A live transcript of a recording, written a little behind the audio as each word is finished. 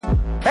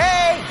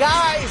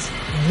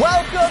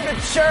Welcome to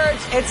church.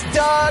 It's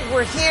Doug.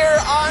 We're here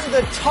on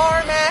the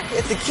tarmac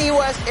at the Key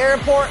West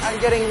Airport. I'm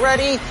getting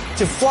ready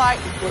to fly.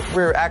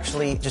 We're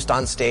actually just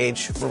on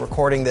stage. We're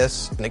recording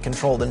this in a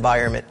controlled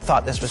environment.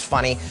 Thought this was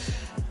funny.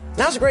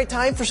 Now's a great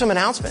time for some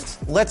announcements.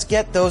 Let's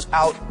get those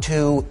out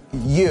to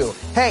you.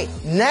 Hey,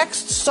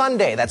 next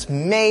Sunday, that's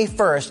May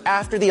 1st,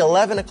 after the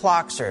 11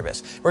 o'clock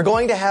service, we're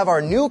going to have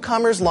our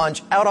newcomers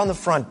lunch out on the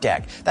front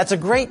deck. That's a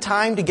great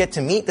time to get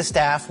to meet the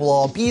staff. We'll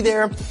all be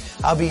there.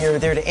 I'll be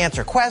there to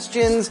answer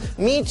questions,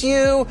 meet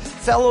you,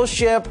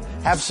 fellowship,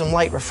 have some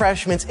light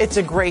refreshments. It's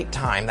a great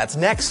time. That's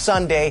next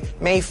Sunday,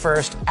 May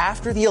 1st,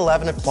 after the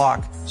 11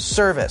 o'clock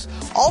service.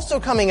 Also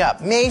coming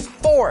up, May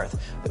 4th,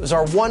 it was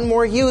our One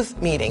More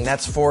Youth meeting.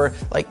 That's for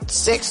like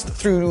 6th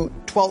through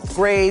 12th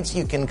grades.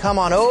 You can come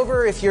on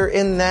over if you're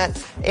in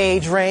that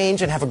age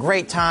range and have a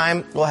great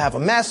time. We'll have a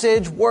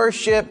message,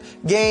 worship,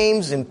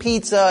 games, and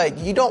pizza.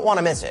 You don't want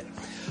to miss it.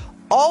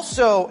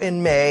 Also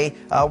in May,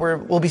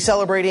 we'll be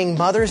celebrating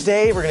Mother's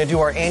Day. We're going to do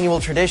our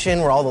annual tradition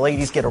where all the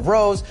ladies get a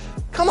rose.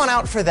 Come on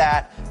out for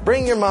that.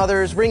 Bring your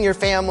mothers, bring your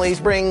families,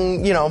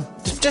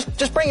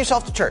 just bring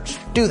yourself to church.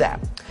 Do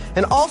that.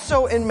 And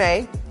also in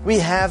May, we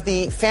have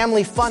the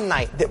family fun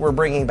night that we're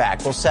bringing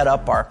back. We'll set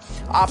up our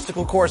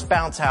obstacle course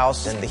bounce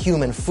house and the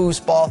human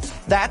foosball.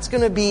 That's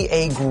going to be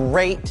a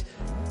great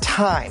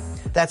time.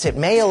 That's at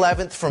May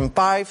 11th from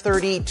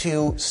 5:30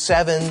 to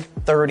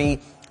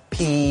 7:30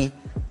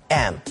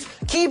 p.m.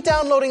 Keep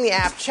downloading the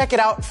app. Check it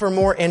out for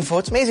more info.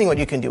 It's amazing what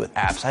you can do with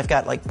apps. I've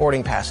got like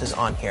boarding passes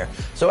on here.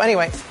 So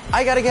anyway,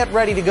 I got to get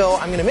ready to go.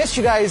 I'm going to miss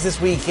you guys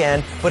this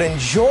weekend, but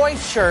enjoy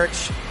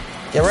church.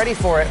 Get ready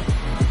for it.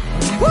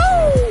 Woo!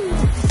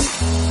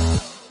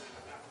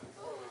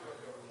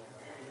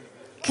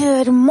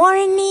 Good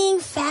morning,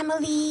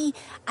 family.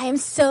 I am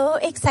so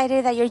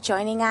excited that you're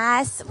joining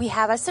us. We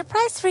have a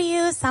surprise for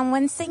you.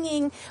 Someone's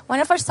singing one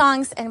of our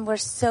songs, and we're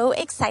so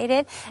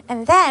excited.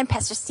 And then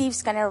Pastor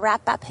Steve's going to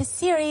wrap up his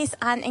series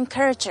on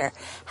Encourager.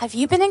 Have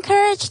you been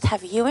encouraged?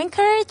 Have you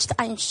encouraged?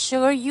 I'm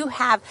sure you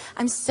have.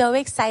 I'm so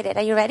excited.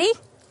 Are you ready?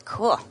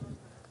 Cool.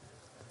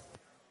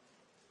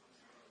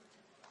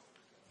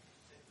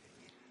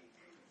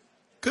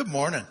 Good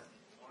morning.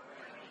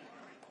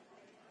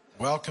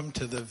 Welcome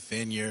to the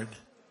Vineyard.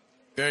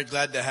 Very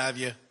glad to have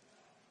you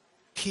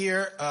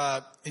here.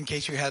 In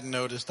case you hadn't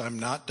noticed, I'm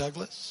not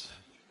Douglas.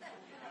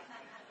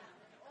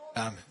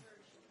 I'm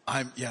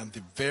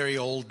the very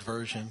old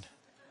version.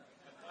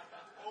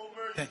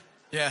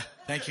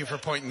 Thank you for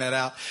pointing that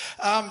out.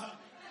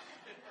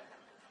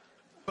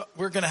 But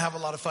we're going to have a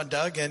lot of fun.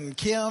 Doug and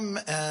Kim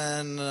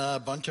and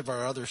a bunch of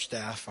our other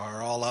staff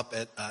are all up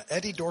at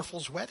Eddie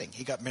Dorfel's wedding.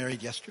 He got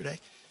married yesterday.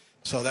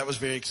 So that was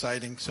very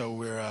exciting. So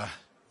we're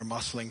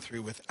muscling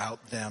through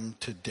without them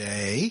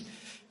today.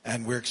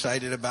 And we're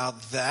excited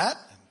about that.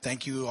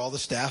 Thank you, all the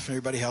staff and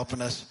everybody helping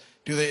us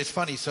do that. It's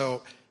funny.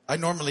 So I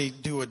normally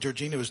do what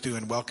Georgina was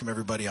doing, welcome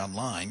everybody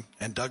online.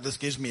 And Douglas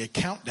gives me a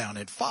countdown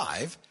at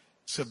 5,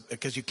 so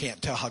because you can't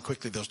tell how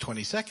quickly those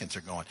 20 seconds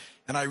are going.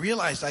 And I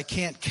realized I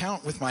can't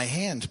count with my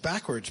hands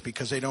backwards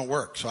because they don't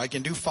work. So I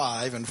can do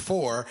 5 and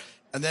 4.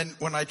 And then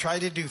when I try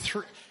to do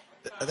 3...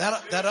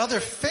 That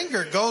other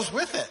finger goes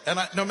with it. And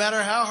no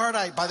matter how hard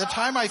by the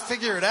time I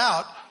figure it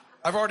out,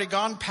 I've already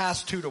gone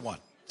past 2 to 1.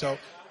 So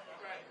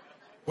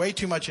way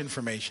too much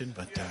information,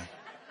 but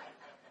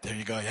there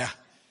you go. Yeah.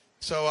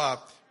 So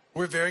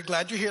we're very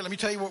glad you're here. Let me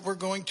tell you what we're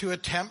going to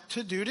attempt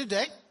to do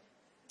today.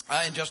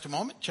 In just a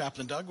moment,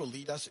 Chaplain Doug will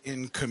lead us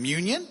in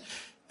communion.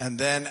 And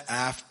then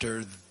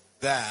after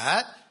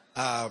that,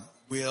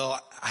 we'll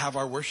have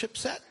our worship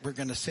set. We're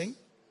going to sing.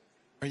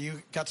 Are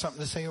you got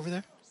something to say over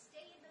there?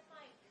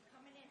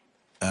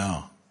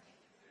 Oh.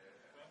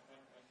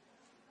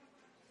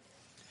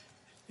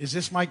 Is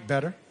this mic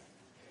better?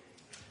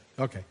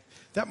 Okay.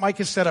 That mic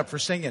is set up for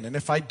singing, and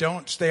if I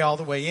don't stay all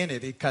the way in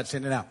it, it cuts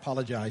in and out.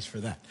 Apologize for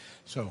that.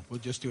 So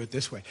we'll just do it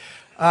this way.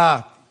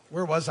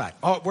 Where was I?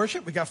 Oh,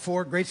 worship. We got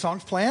 4 great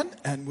songs planned,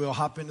 and we'll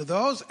hop into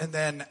those. And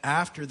then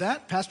after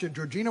that, Pastor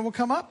Georgina will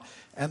come up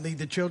and lead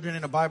the children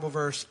in a Bible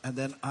verse. And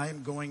then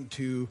I'm going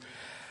to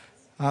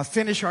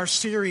finish our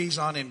series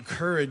on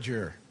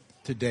Encourager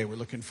today. We're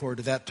looking forward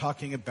to that,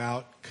 talking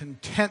about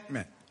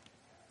contentment.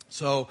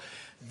 So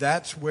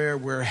that's where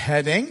we're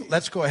heading.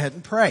 Let's go ahead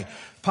and pray.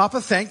 Papa,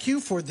 thank you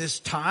for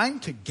this time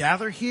to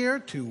gather here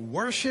to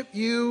worship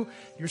you.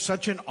 You're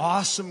such an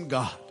awesome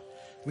God.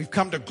 We've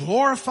come to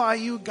glorify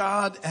you,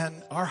 God,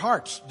 and our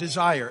heart's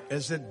desire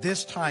is that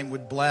this time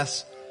would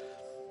bless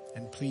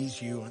and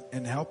please you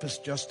and help us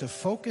just to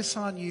focus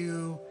on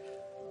you.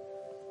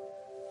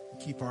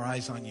 Keep our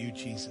eyes on you,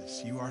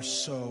 Jesus. You are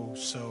so,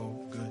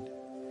 so good.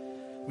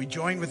 We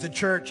join with the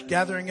church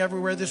gathering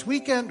everywhere this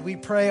weekend. We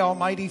pray,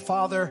 Almighty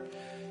Father,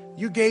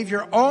 you gave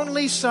your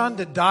only Son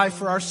to die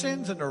for our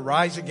sins and to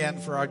rise again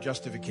for our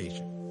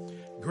justification.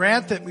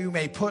 Grant that we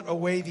may put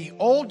away the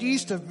old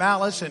yeast of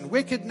malice and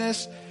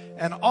wickedness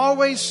and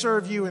always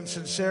serve you in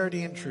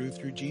sincerity and truth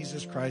through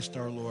Jesus Christ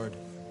our Lord.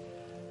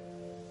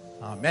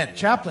 Amen.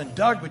 Chaplain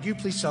Doug, would you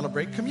please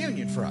celebrate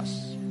communion for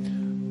us?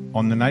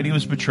 On the night he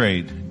was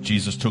betrayed,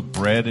 Jesus took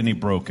bread and he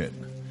broke it.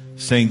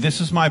 saying, "This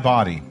is my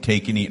body,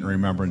 take and eat in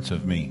remembrance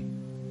of me."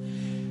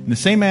 In the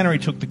same manner he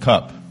took the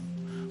cup.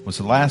 It was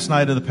the last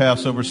night of the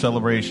Passover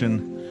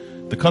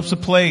celebration. The cups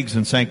of plagues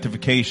and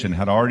sanctification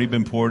had already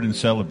been poured and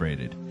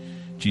celebrated.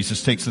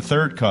 Jesus takes the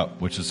third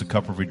cup, which is the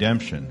cup of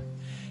redemption.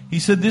 He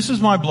said, "This is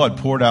my blood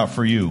poured out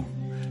for you.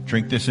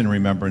 Drink this in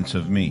remembrance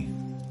of me."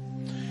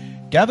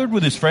 Gathered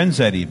with his friends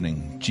that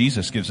evening,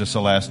 Jesus gives us a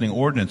lasting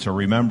ordinance or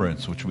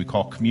remembrance, which we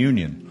call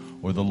communion,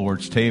 or the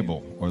Lord's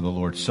table, or the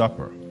Lord's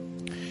supper.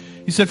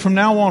 He said, "From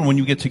now on, when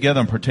you get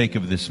together and partake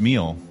of this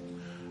meal,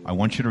 I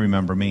want you to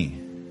remember me."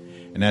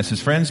 And as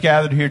his friends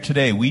gathered here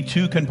today, we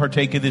too can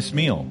partake of this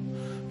meal,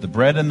 the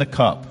bread and the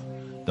cup,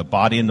 the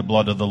body and the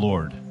blood of the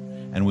Lord.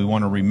 And we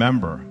want to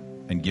remember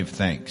and give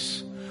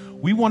thanks.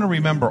 We want to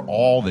remember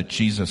all that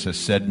Jesus has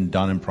said and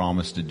done and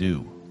promised to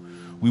do.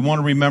 We want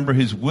to remember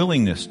his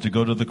willingness to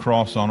go to the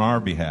cross on our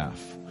behalf.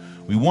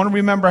 We want to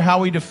remember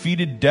how he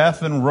defeated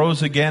death and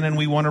rose again, and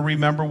we want to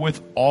remember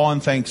with awe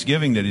and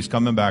thanksgiving that he's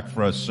coming back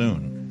for us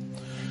soon.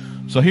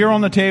 So here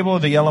on the table are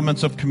the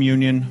elements of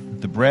communion,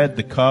 the bread,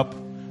 the cup,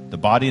 the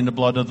body and the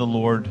blood of the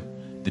Lord.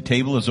 The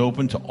table is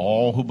open to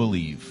all who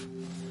believe.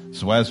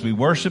 So as we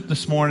worship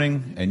this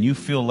morning and you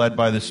feel led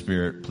by the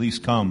Spirit, please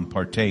come,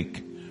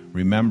 partake,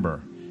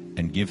 remember,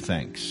 and give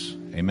thanks.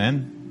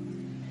 Amen.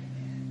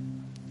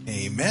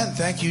 Amen.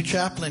 Thank you,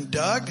 Chaplain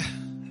Doug.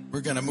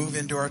 We're going to move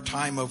into our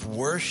time of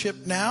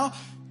worship now.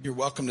 You're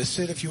welcome to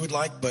sit if you would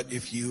like, but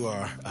if you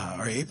are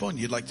able and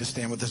you'd like to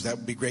stand with us, that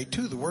would be great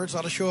too. The words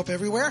ought to show up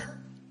everywhere.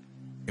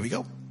 Here we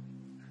go.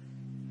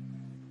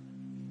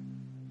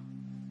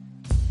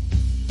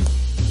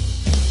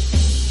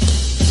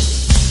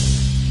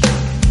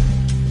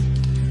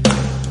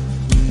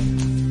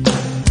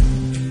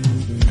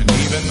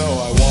 Even though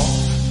I walk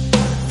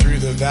through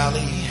the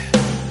valley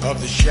of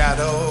the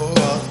shadow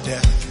of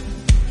death,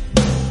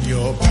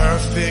 your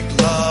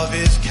perfect love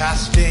is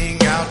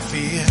casting out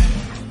fear.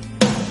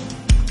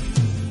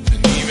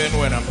 And even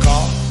when I'm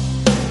caught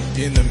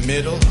in the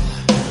middle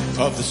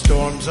of the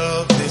storms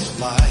of this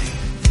life,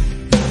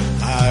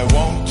 I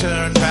won't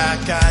turn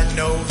back, I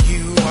know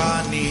you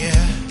are near.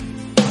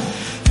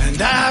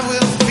 And I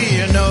will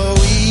fear no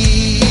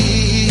evil,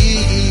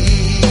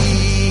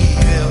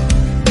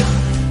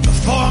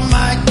 for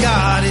my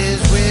God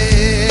is with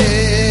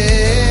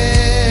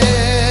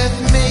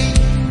me.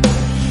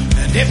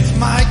 And if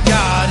my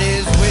God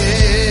is with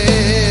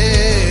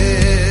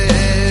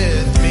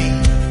me,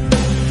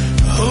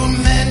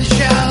 whom then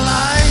shall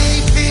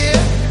I fear?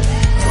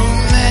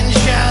 Whom then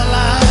shall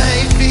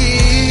I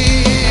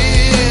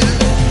fear?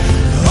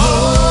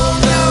 Oh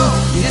no,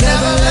 you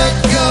never let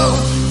go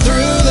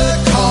through the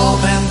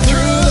calm and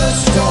through the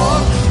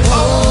storm.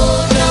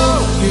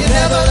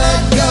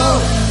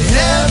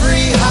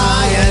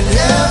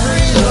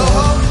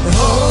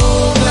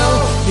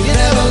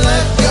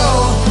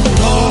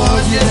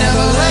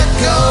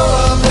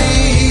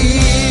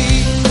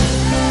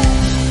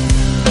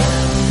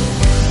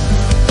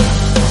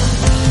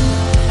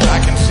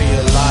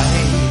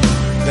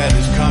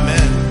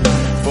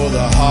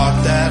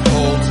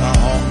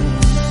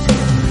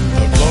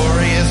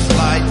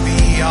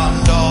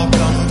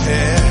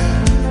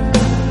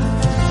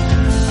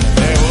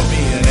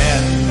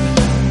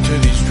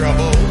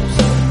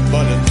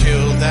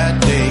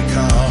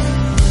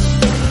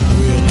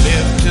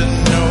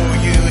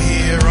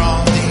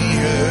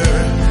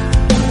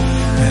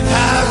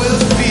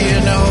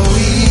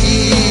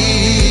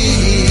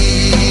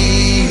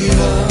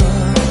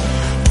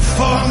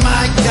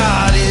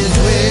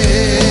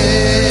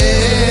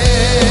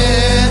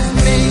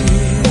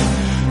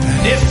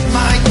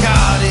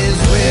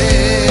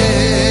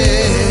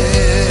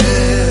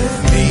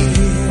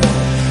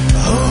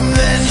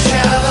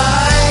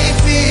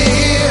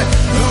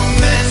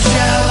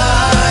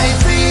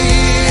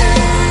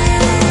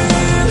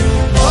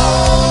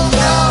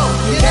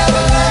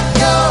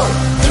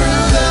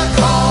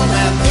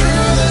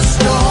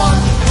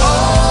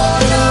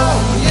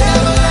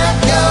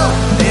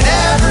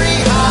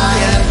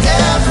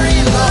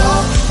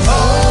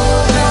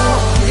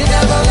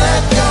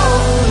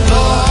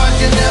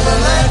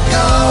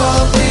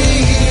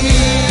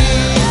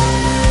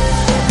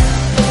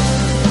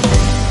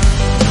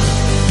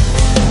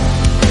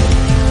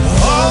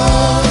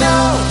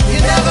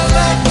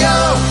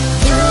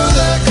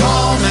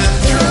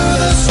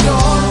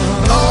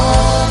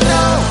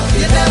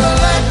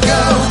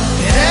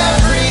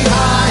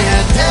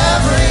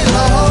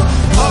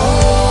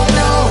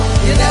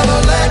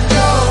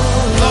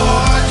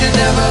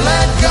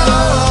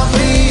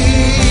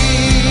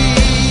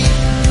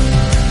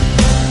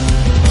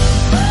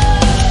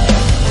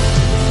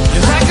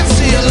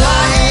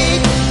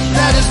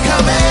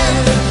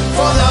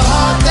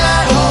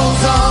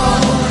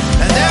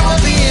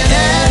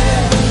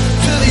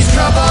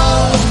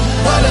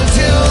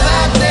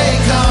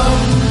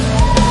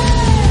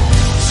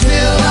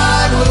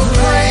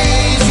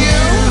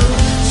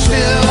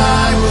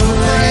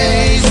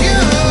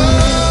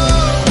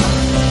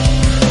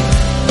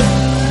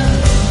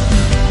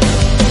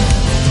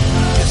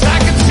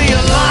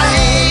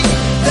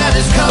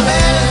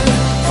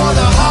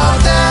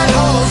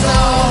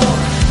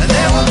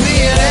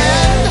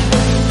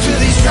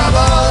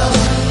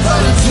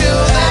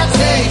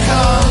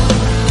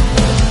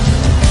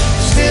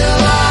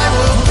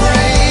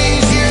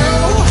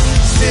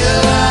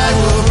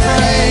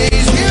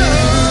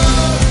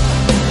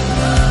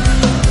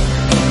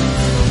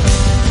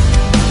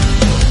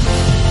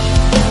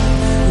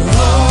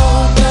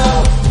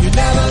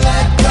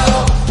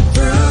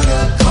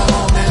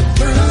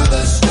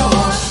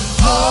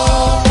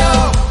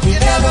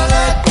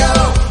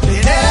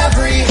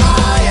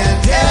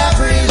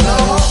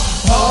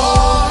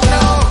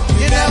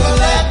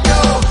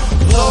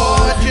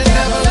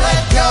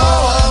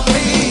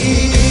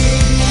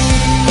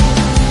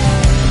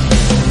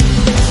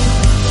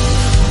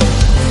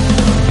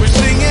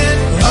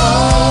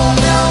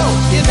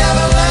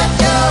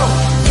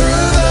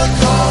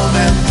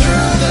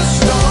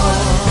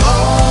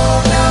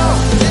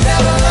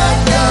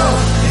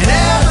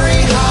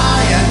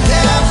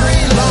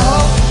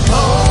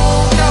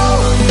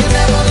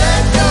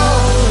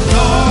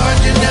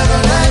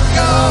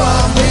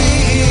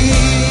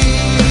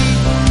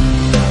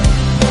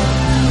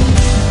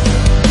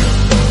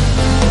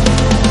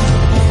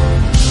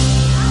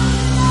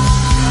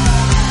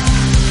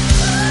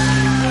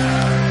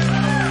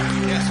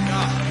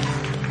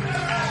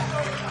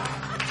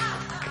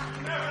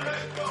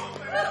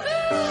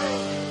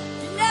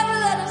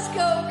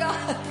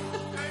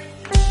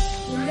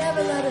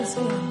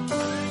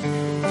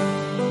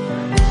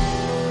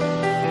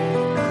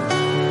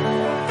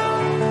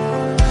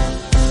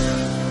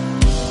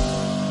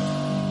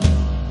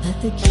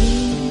 the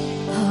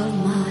king of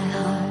my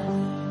heart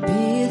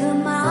be the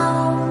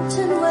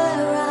mountain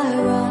where I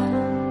run,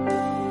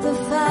 the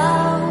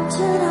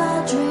fountain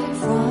I drink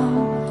from.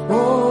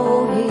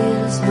 Oh,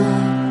 here's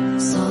my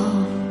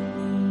song.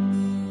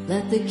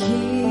 Let the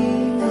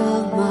king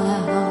of my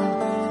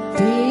heart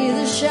be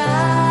the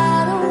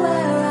shadow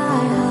where I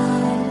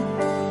hide,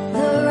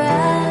 the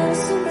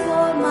ransom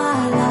for my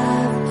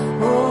life.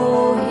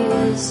 Oh,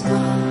 here's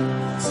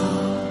my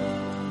song.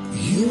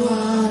 You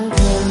are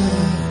good,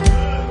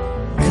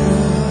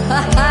 good.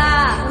 Ha ha!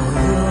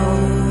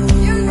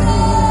 You're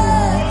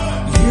good.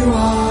 You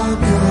are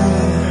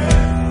good,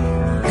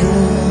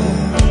 good.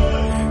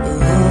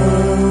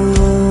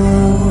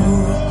 Oh,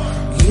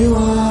 you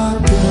are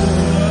good,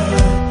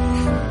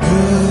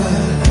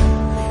 good.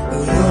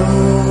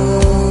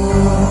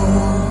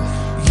 Oh,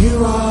 you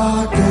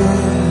are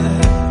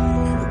good,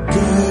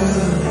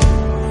 good.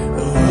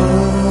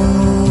 Oh,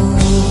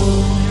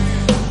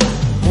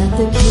 let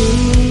the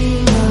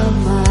king of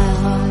my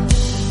heart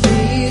be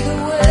the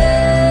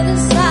wind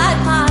inside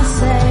my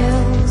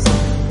sails,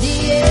 the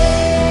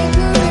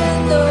anchor in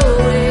the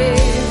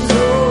waves.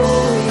 Oh,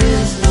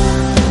 here's my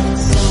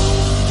song.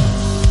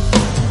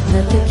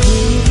 Let the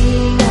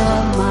king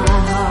of my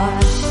heart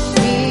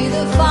be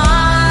the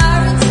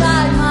fire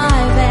inside my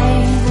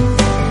veins,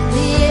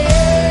 the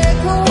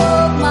echo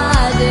of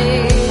my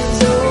days.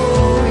 Oh,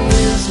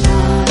 here's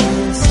my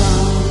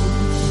song.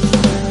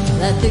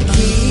 Let the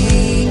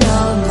king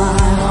of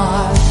my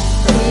heart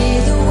be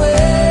the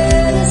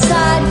wind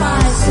inside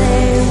my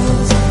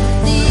sails,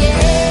 the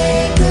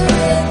anchor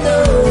in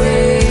the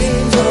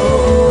waves.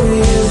 Oh,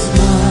 here's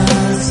my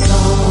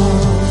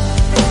song.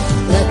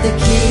 Let the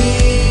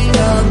king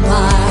of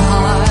my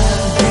heart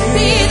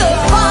be the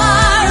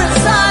fire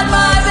inside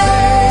my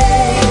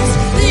veins,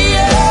 the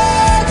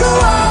echo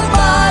of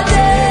my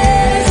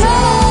days. Oh,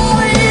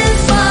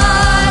 here's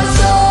my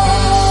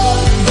song.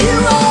 You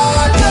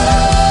are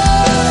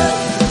good,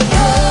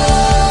 good.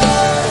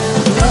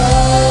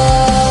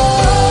 Oh,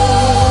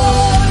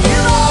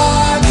 you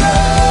are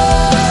good,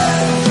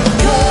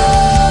 good.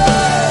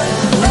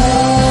 Oh,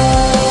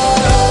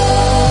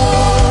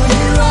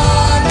 you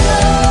are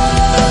good,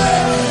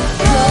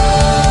 good.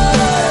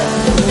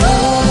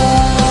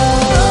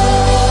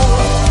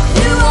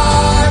 You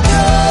are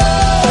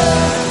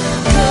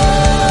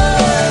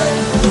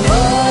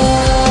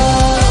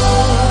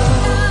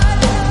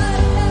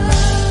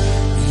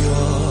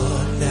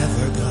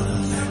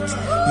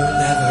You're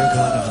never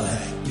gonna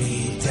let me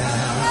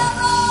down.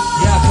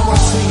 Yeah, come on,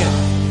 sing it.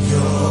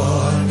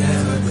 You're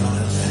never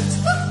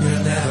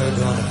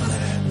gonna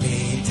let me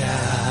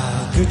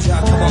down. Good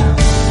job, come on.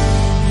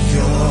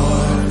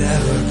 You're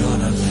never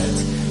gonna let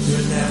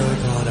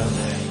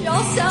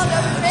Y'all sound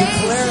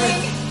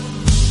amazing.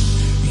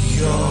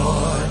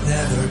 You're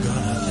never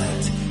gonna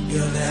let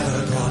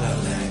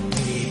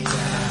me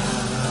down.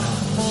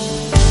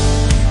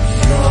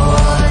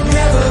 You're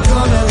never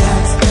gonna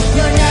let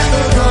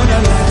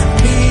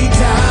me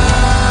down.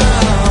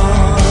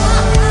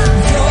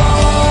 You're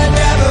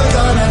never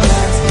gonna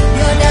let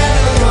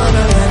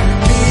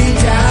me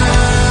down.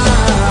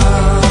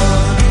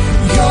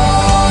 You're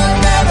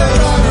never gonna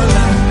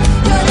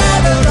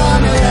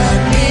let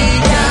me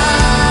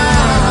down.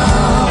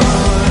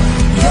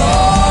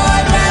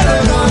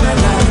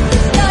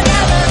 You're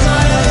never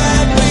gonna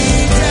let me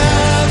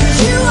down.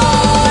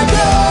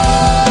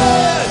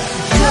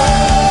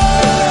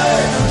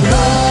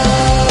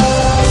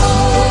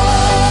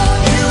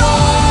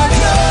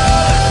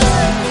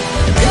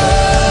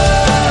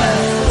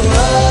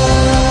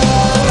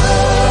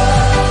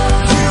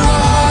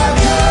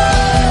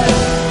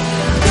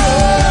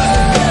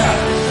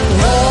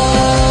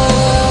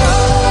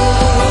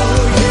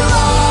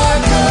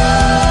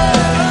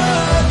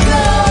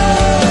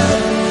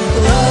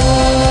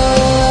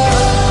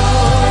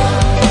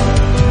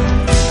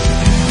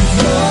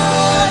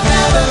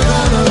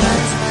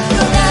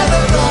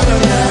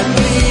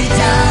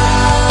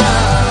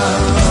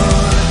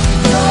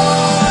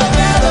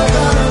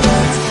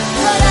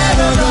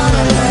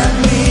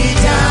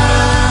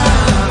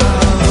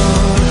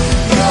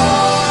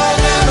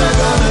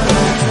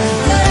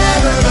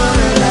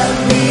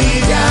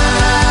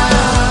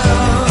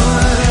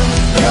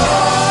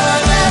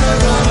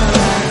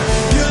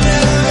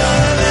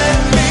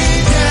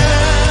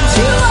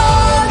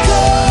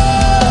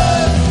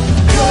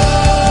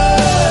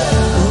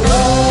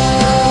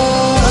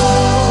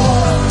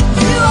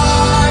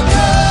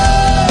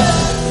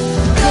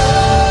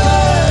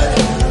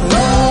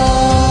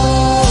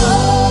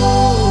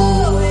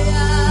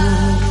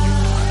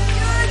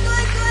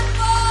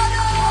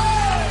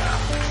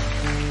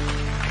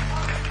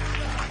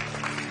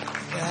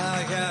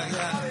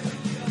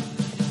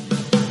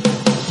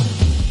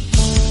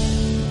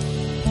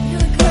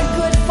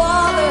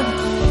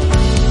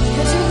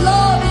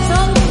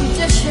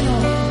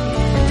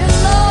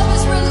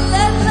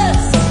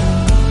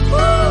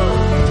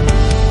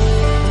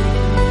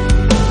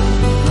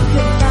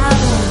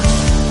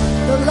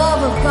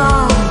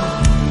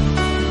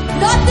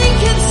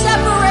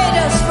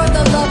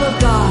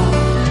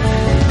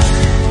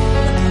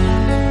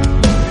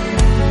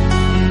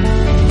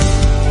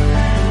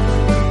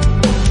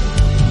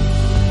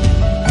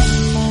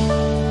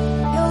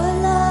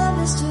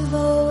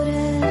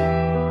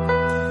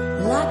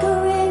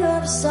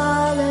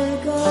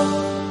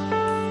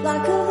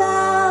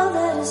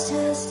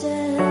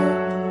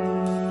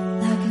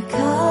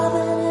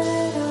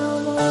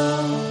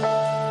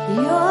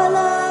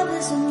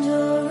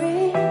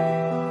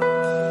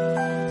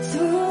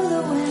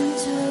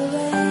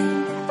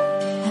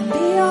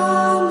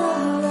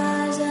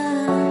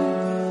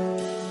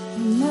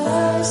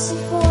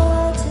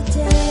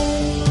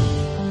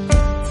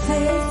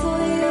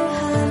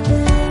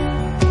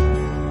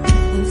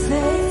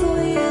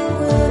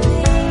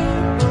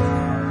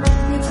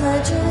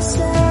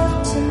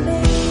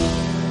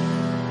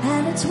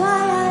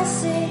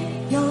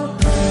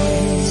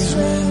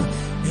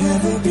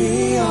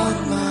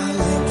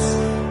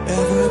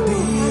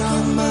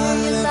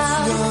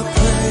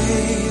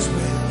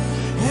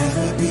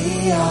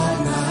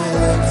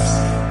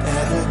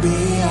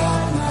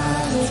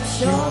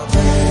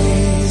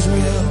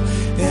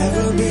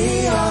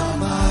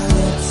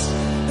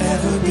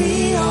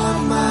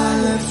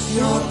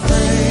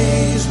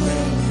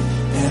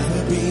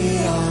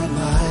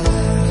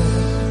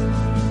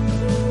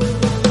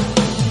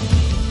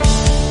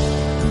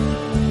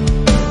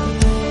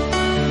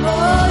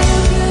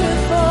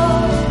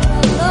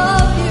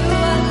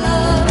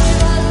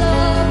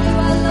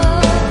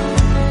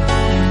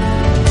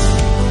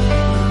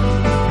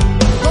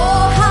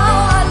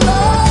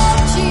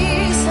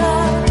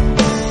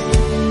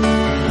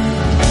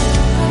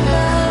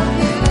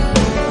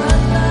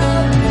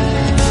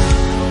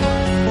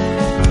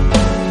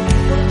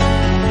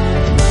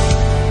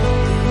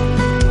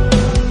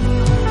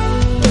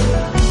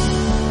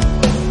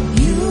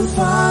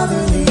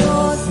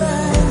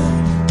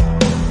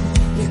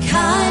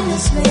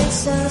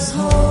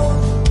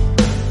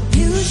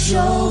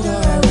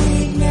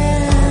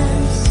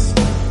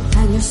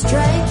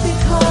 strength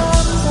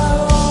becomes our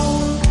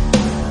own.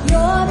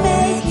 You're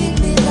making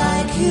me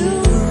like you,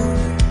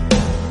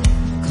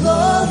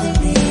 clothing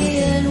me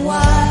in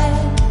white,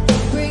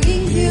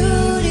 bringing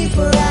beauty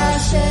for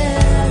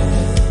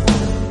ashes.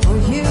 For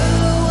you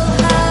will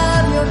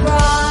have your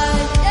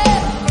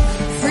bride,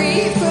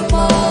 free from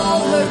all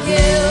her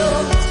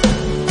guilt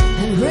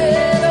and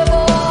rid of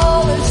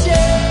all her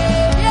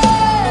shame,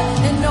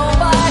 and know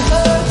by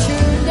her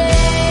true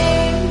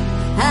name.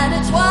 And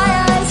it's why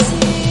I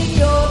sing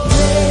your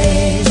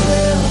praise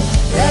will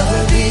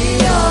ever be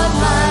on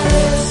my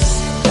lips,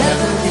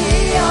 ever be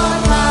on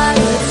my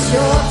lips.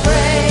 Your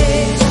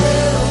praise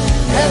will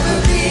ever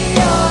be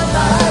on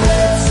my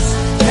lips,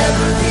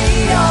 ever be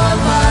on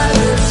my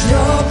lips.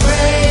 Your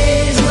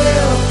praise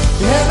will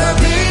ever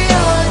be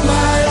on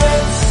my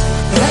lips,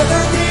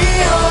 ever be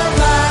on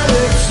my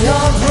lips.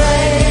 Your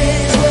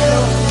praise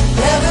will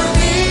ever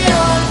be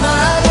on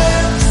my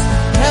lips,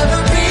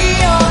 ever be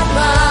on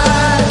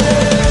my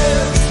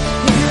lips.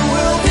 You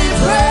will be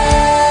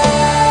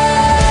praised,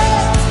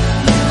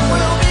 you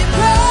will be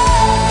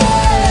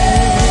praised.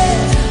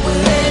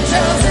 With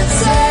angels and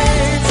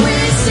saints we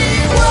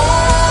sing,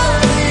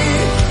 worthy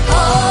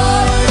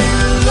are you,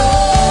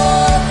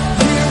 Lord.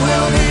 You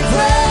will be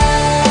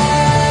praised,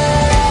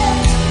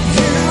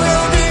 you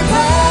will be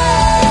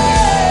praised.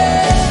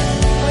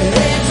 With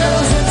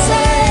angels and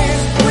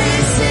saints we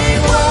sing,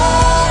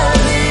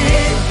 worthy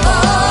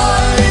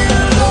are you,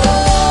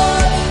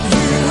 Lord.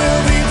 You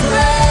will be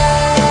praised,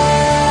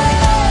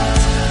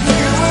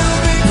 you will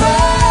be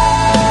praised.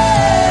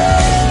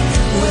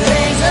 With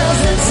angels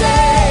and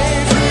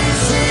saints we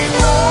sing,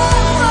 worthy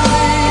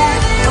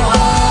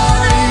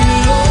are you,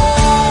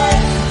 Lord.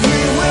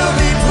 You will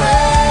be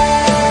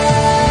praised,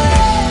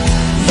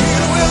 you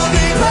will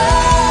be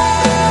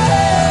praised.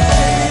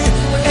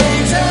 With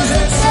angels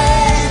and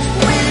saints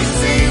we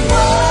sing,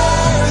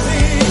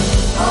 worthy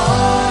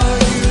are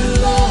you,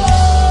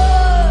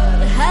 Lord.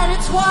 And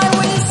it's why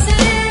we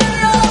sing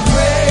your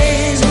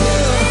praise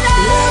will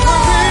ever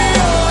be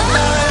on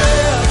my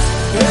lips,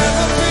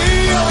 ever be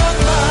on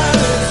my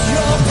lips.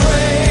 Your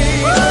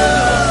praise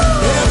will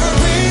ever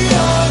be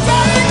on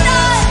my lips,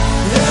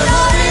 ever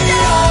be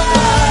on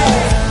my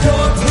lips.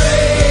 Your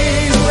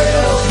praise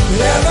will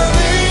ever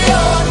be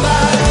on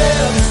my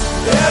lips,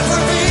 ever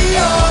be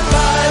on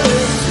my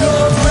lips.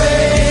 Your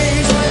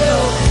praise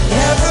will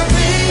ever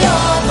be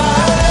on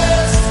my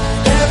lips,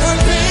 ever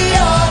be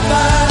on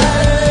my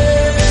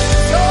lips.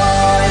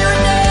 Oh, your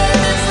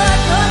name is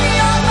like honey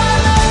on my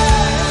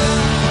lips.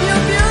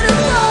 You're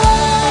beautiful,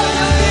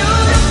 you're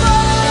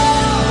beautiful,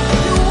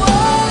 you're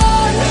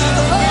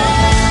wonderful,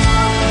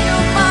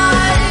 you're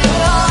mighty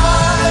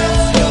God.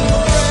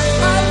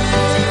 I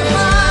lift you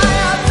high,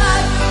 I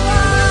magnify.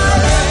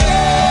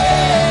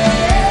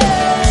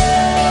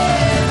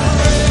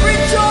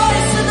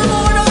 Rejoice in the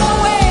Lord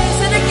always,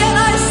 and again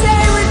I say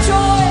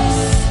rejoice.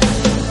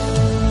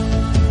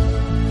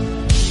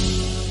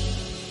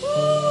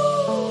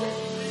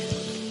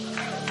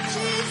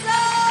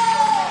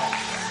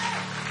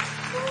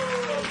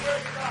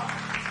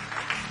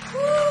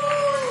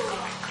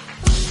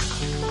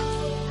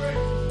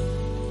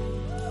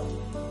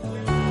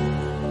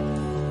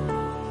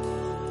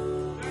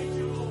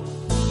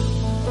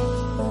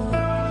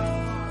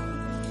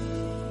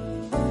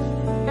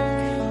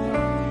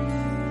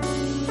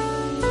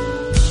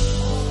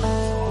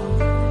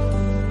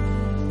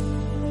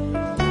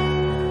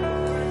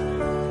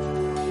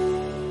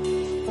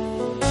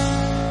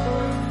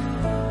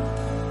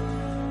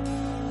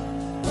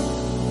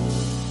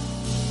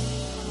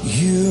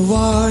 You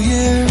are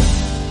here,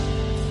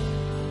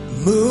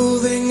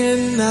 moving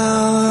in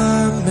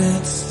our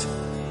midst.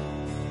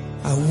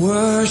 I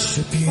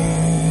worship you,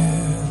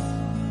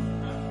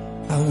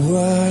 I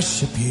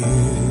worship you.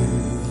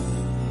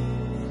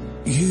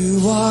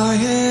 You are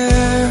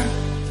here,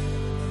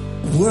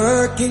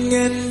 working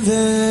in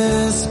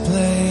this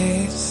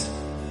place.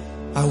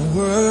 I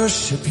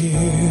worship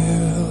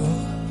you,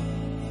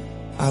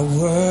 I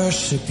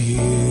worship you.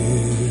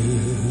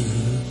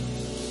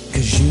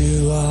 'Cause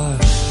you are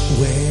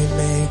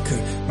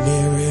waymaker,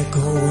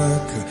 miracle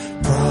worker,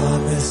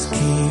 promise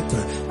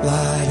keeper,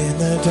 light in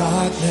the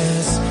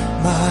darkness.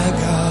 My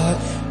God,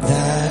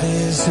 that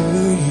is who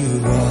you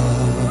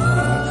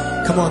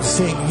are. Come on,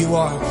 sing. You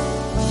are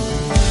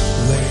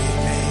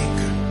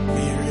waymaker,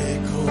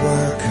 miracle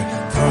worker,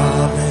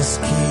 promise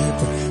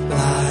keeper,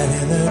 light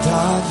in the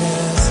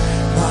darkness.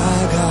 My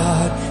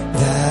God,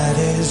 that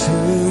is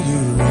who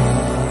you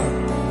are.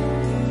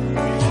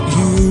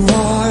 You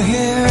are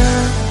here,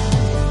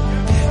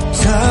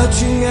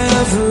 touching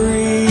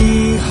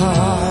every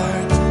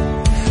heart.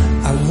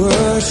 I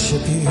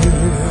worship you,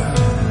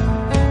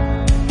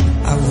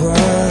 I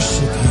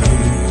worship you.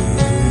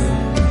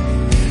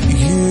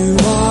 You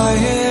are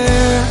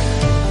here,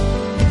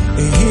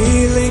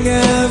 healing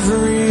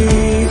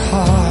every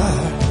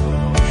heart.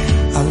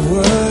 I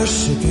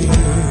worship you,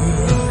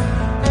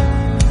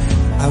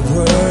 I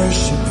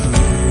worship you.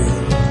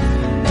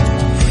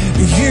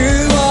 You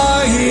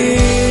are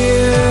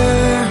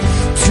here,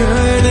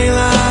 turning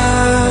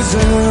lives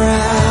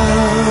around.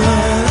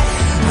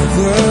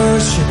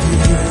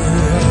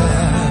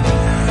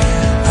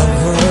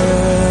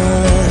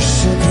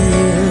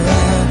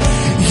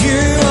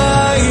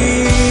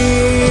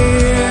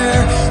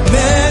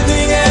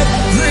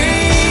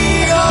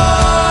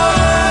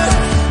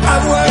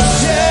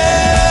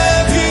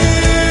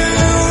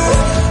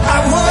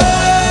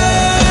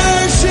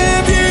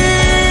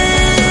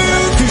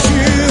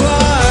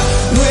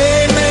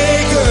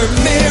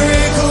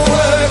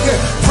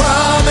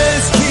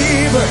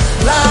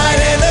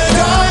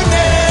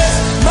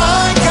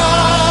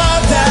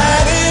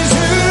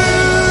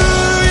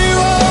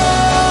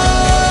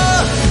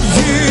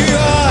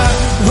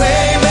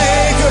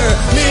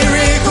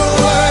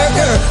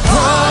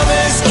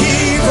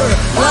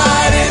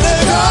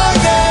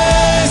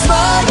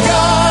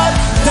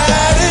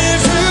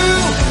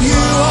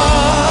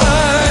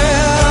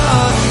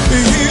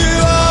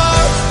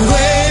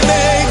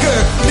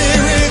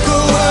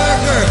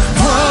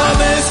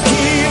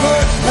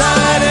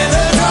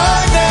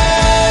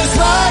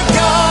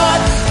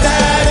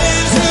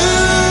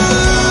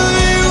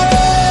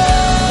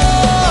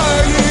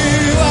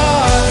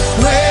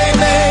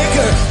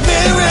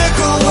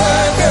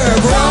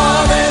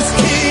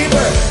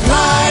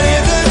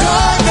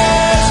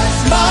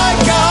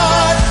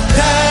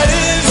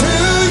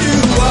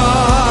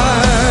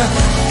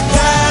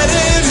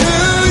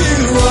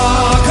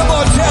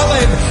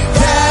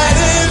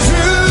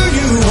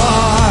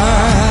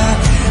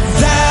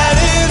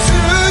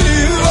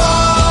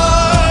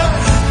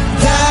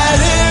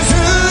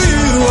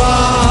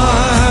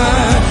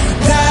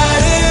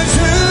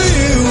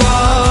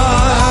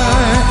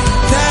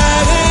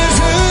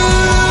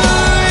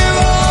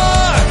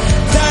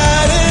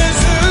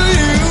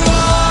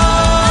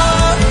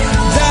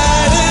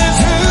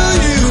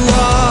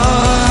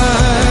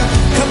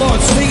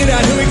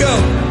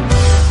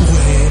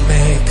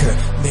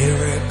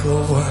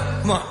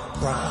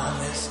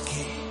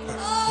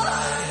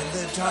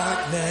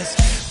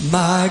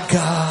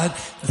 God,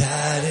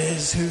 that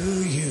is who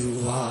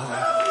you are.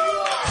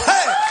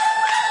 Hey!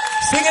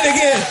 Sing it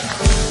again.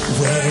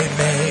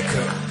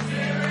 Waymaker,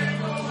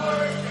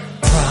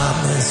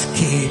 promise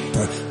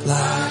keeper,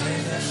 light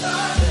in the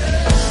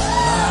darkness.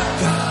 My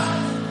God,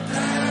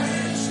 that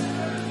is who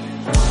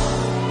you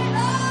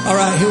are. All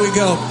right, here we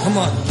go. Come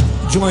on,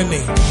 join me.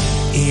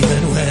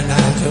 Even when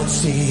I don't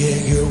see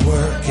it, you're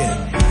working.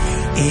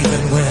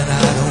 Even when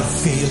I don't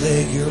feel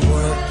it, you're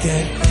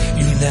working.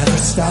 You never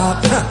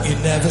stop. You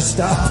never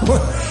stop.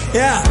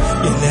 Yeah,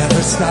 you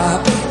never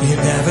stop. You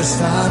never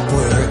stop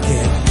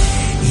working.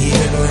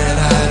 Even when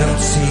I don't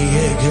see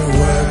it, you're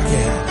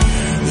working.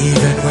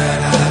 Even when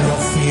I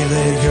don't feel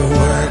it, you're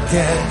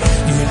working.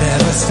 You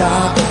never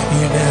stop.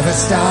 You never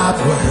stop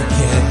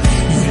working.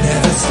 You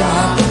never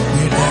stop.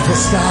 You never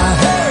stop.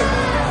 Hey!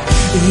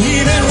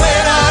 Even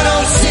when I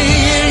don't see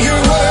it,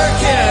 you're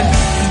working.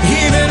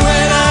 Even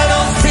when I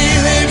don't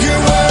feel it,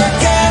 you're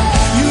working.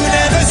 You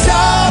never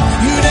stop.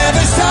 You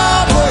never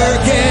stop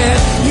working.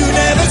 You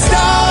never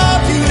stop.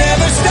 You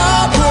never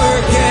stop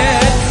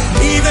working.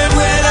 Even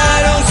when I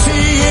don't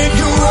see it,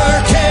 you're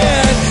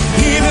working.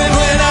 Even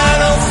when I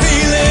don't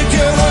feel it,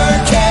 you're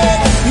working.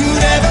 You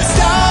never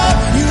stop.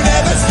 You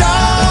never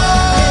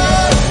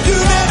stop. You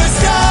never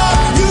stop.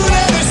 You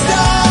never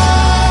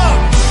stop.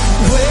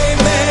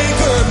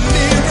 Waymaker,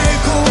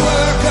 miracle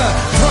worker,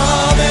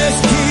 promise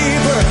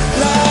keeper,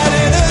 light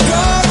in the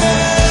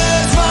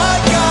darkness. My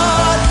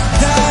God,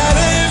 that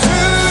is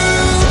who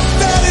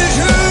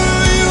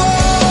you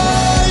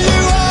are. You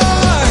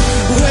are.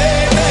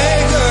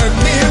 Waymaker,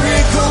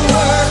 miracle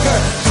worker,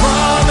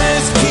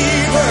 promise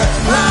keeper,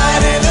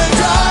 light in the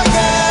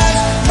darkness.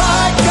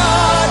 My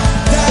God,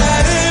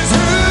 that is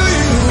who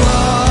you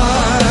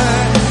are.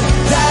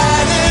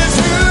 That is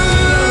who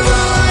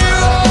you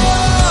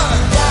are.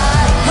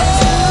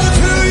 That's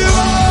who you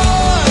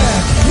are.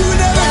 You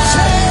never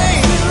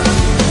change.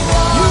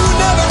 You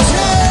never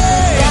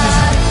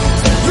change.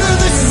 You're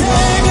the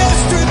same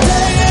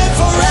yesterday and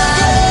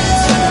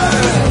forever.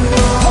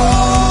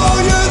 Oh,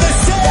 you're the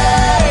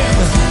same.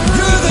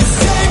 You're the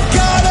same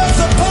God of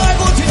the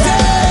Bible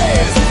today.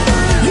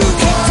 You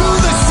can do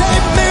the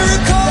same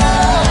miracle.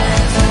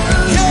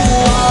 You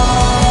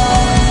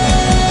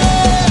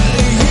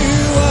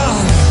are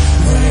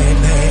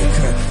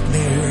waymaker,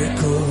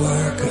 miracle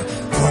worker,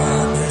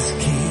 promise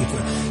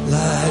keeper,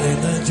 light in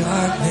the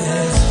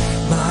darkness.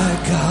 My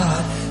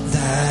God,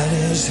 that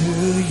is who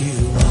you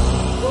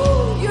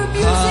are. Your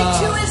music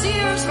to his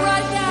ears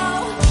right now.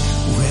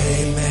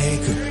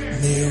 Waymaker,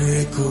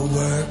 miracle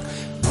work,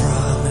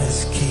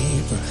 promise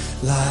keeper,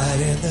 light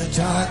in the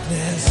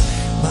darkness.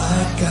 My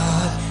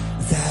God,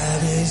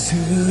 that is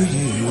who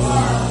you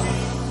are.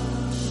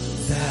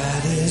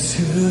 That is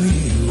who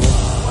you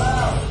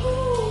are.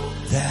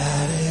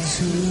 That is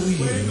who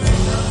you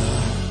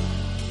are.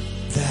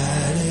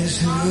 That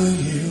is who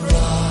you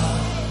are.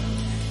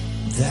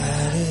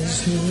 That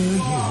is who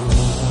you are.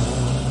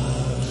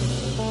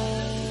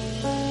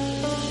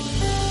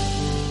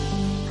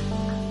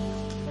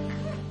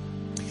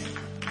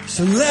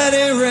 So let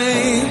it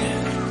rain.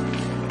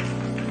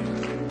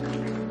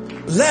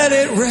 Let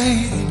it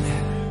rain.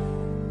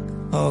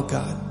 Oh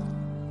God.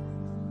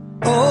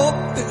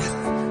 Open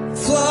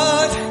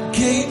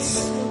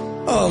floodgates.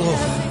 Oh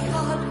Lord.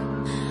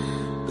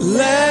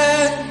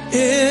 Let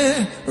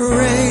it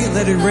rain.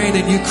 Let it rain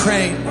in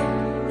Ukraine.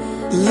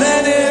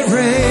 Let it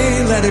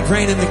rain. Let it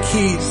rain in the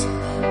Keys.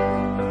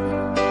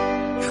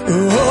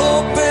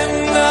 Open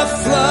the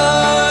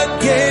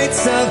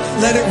floodgates of,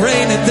 let it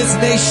rain in this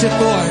nation,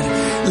 Lord.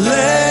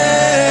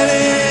 Let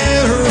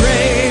it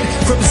rain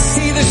from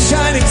sea to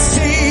shining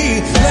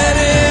sea. Let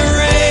it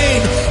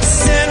rain.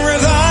 Send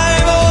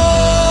revival.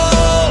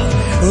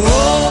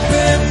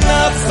 Open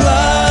the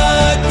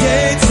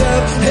floodgates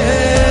of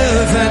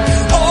heaven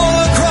all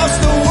across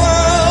the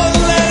world.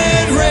 Let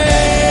it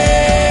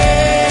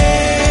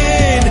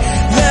rain.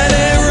 Let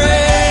it rain.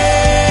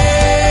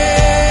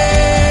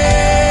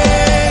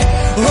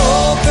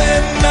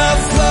 Open the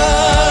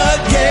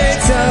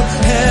floodgates of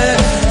heaven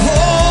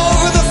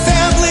over the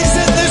families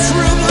in this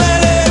room.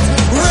 Let it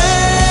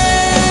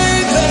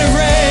rain. Let it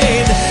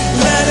rain.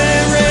 Let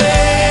it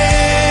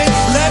rain.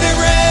 Let it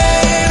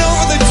rain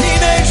over the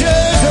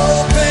teenagers.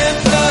 Open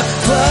the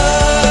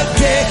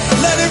floodgate.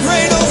 Let it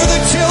rain over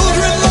the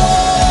children,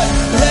 Lord.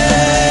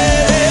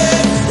 Let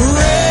it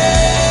rain.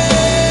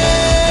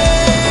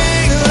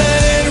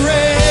 Let it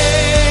rain.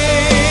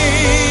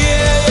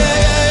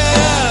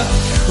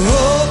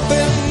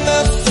 Open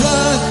the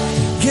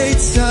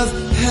floodgates of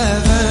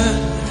heaven.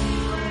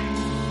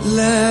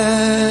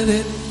 Let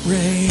it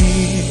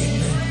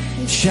rain.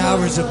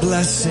 Showers of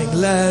blessing.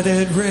 Let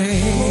it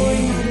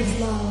rain.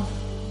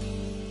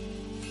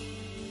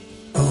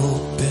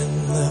 Open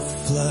the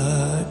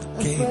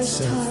floodgates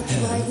Fresh of touch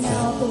right heaven.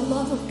 now, the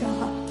love of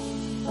God.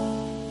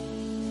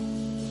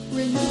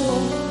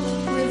 Renewal,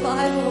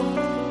 revival,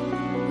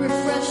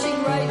 refreshing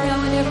right now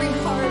in every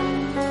heart.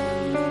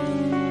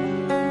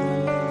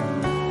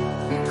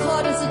 You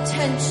caught his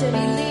attention.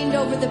 He leaned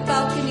over the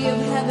balcony of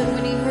heaven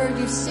when he heard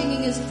you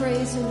singing his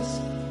praises.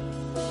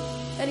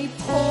 And he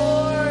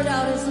poured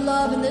out his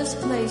love in this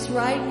place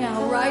right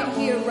now, right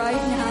here, right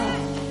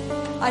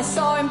now. I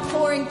saw him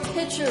pouring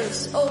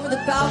pitchers over the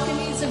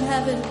balconies of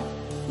heaven.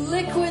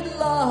 Liquid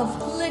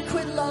love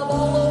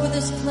all over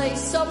this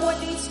place. Someone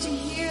needs to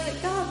hear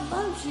that God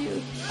loves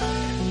you.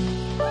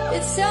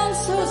 It sounds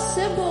so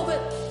simple,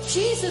 but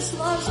Jesus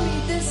loves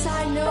me, this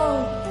I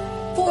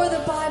know. For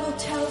the Bible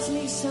tells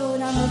me so,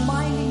 and I'm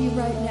reminding you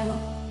right now.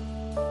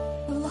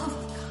 The love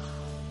of God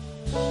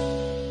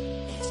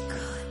is good.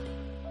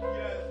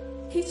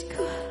 He's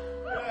good.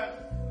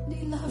 And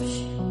he loves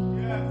you.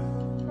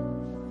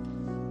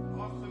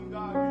 Awesome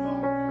God, you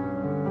are.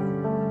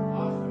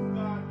 Awesome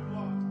God, you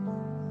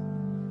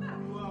are.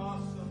 You are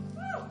awesome.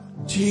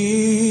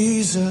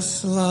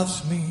 Jesus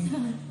loves me,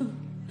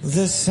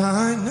 this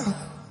I know.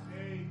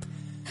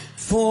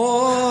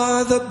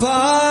 For the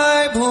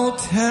Bible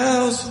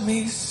tells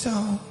me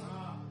so.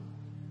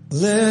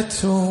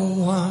 Little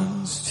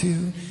ones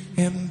to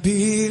him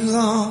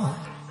belong.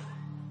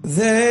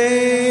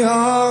 They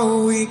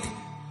are weak,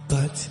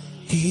 but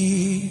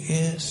he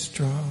is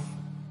strong.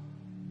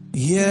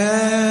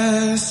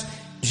 Yes,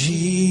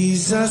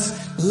 Jesus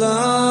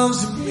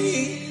loves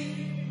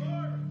me.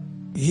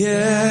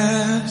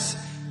 Yes,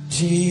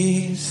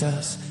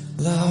 Jesus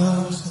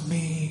loves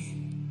me.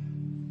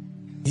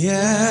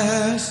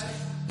 Yes,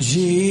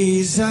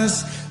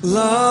 Jesus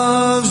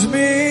loves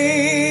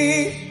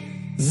me.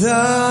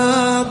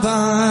 The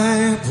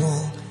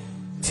Bible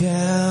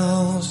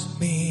tells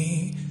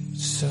me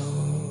so.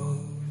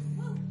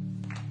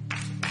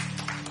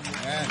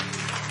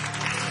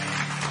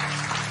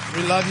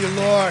 We love you,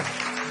 Lord.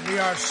 We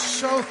are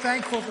so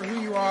thankful for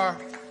who you are,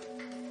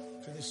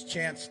 for this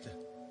chance to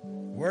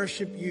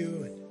worship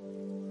you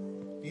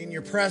and be in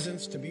your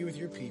presence, to be with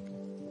your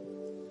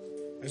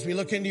people. As we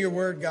look into your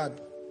word, God,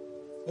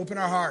 open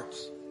our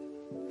hearts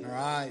and our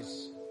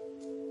eyes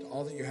to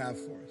all that you have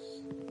for us.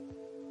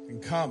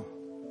 And come,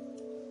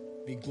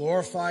 be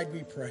glorified,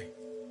 we pray.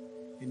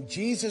 In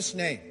Jesus'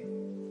 name,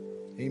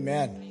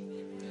 amen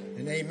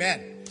and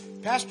amen.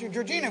 Pastor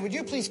Georgina, would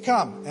you please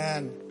come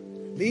and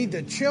lead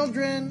the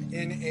children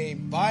in a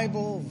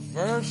Bible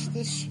verse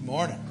this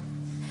morning?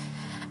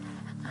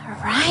 All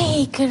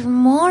right. Good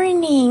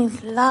morning,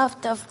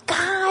 loved of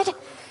God.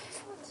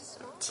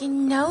 Do you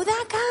know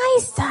that,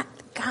 guys? That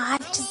God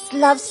just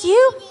loves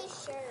you?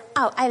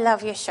 Oh, I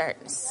love your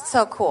shirt.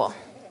 So cool.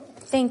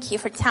 Thank you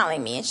for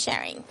telling me and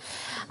sharing.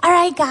 All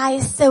right,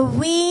 guys. So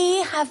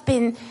we have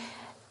been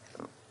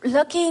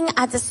looking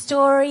at the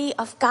story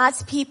of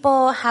God's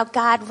people, how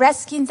God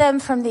rescued them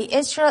from the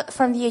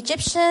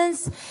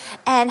Egyptians,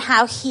 and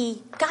how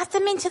he got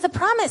them into the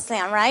promised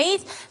land, right?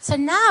 So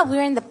now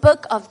we're in the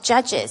book of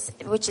Judges,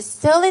 which is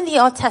still in the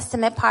Old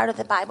Testament part of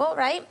the Bible,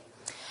 right?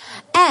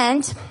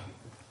 And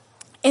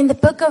in the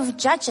book of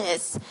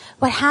Judges,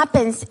 what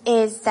happens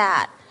is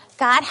that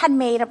God had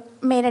made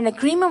an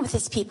agreement with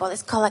his people.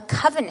 It's called a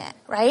covenant,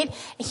 right?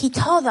 He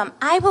told them,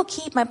 I will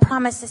keep my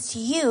promises to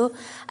you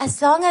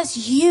as long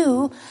as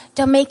you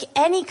don't make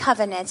any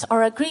covenants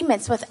or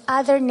agreements with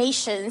other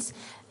nations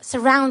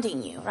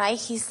surrounding you, right?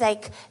 He's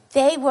like,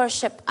 they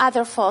worship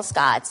other false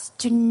gods.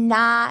 Do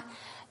not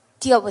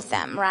deal with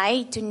them,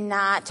 right? Do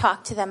not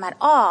talk to them at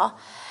all.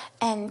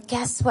 And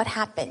guess what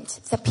happened?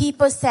 The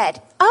people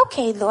said,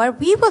 okay,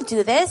 Lord, we will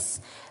do this.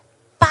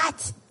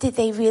 But did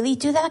they really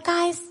do that,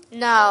 guys?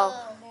 No.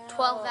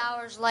 12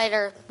 hours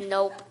later,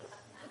 nope.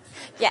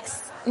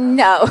 Yes.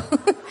 No.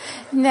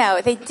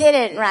 No, they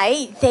didn't,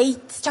 right? They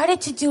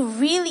started to do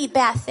really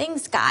bad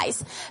things,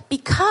 guys.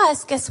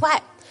 Because guess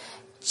what?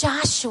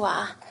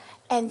 Joshua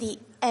and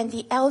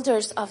the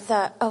elders of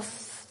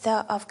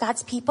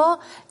God's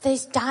people, they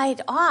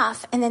died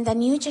off, and then the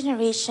new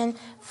generation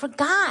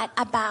forgot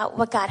about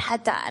what God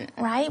had done,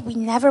 right? We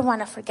never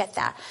want to forget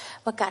that,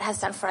 what God has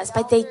done for us.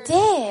 But they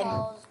did.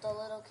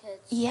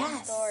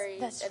 Yes, stories,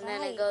 that's and right.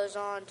 then it goes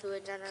on to a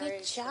generation.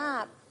 Good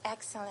job.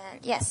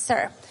 Excellent. Yes,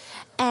 sir.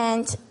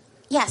 And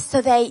yes,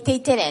 so they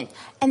didn't.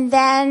 And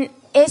then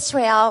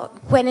Israel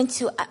went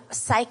into a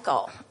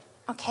cycle.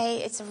 Okay,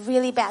 it's a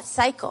really bad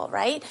cycle,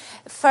 right?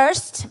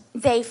 First,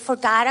 they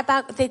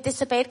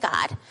disobeyed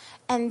God.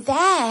 And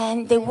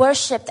then they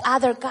worshipped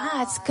other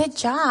gods. Good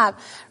job,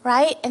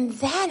 right? And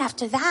then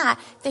after that,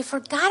 they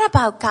forgot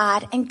about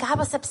God, and God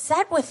was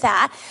upset with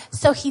that.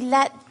 So he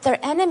let their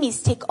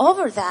enemies take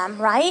over them,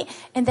 right?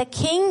 And the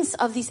kings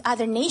of these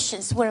other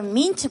nations were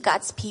mean to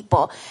God's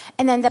people.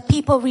 And then the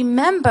people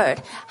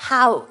remembered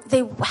how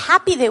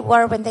happy they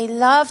were when they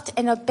loved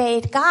and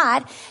obeyed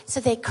God.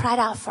 So they cried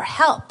out for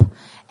help.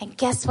 And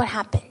guess what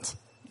happened?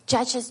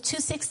 Judges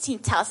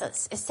 2:16 tells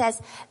us, it says,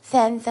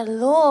 then the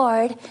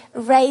Lord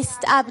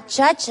raised up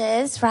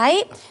judges,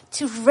 right,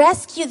 to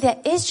rescue the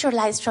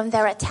Israelites from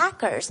their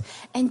attackers.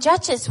 And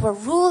judges were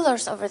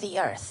rulers over the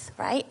earth,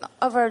 right,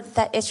 over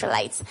the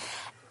Israelites.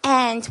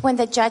 And while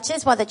the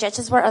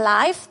judges were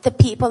alive, the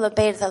people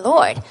obeyed the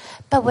Lord.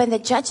 But when the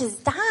judges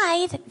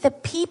died, the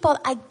people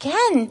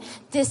again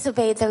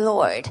disobeyed the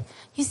Lord.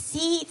 You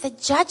see, the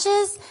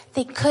judges,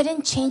 they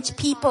couldn't change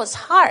people's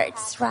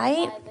hearts,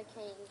 right?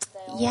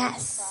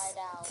 Yes.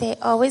 They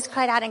always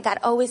cried out and God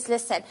always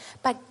listened.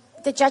 But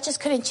the judges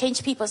couldn't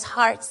change people's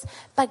hearts.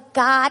 But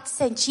God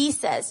sent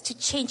Jesus to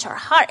change our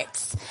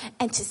hearts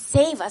and to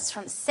save us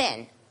from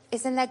sin.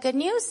 Isn't that good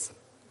news?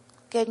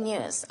 Good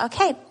news.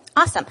 Okay,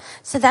 awesome.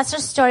 So that's our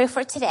story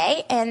for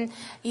today. And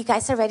you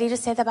guys are ready to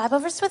say the Bible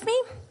verse with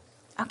me?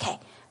 Okay,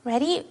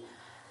 ready?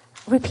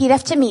 Repeat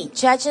after me.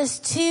 Judges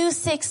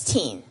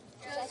 2:16.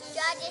 Judges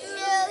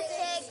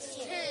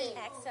 2:16.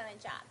 Excellent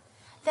job.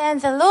 Then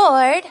the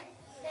Lord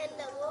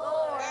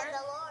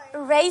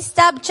raised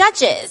up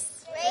judges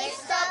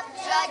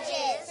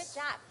Judges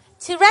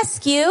to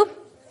rescue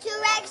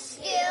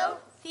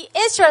the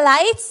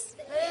Israelites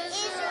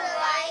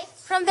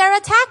from their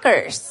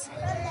attackers.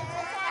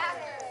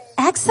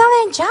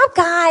 Excellent job,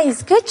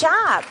 guys. Good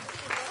job.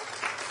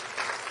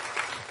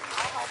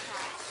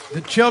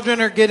 The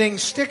children are getting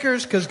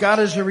stickers because God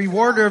is a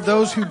rewarder of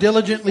those who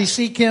diligently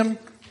seek Him.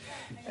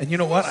 And you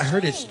know what? I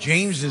heard it's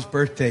James's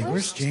birthday.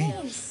 Where's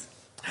James?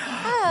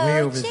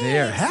 Way over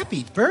there.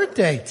 Happy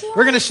birthday.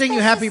 We're going to sing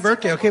you happy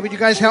birthday. Okay, would you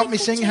guys help me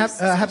sing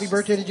happy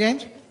birthday to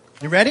James?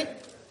 You ready?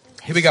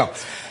 Here we go.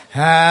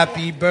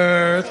 Happy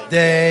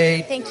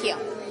birthday. Thank you.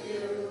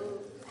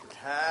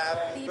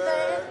 Happy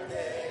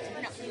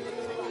birthday.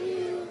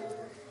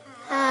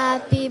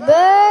 Happy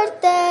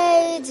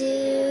birthday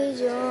to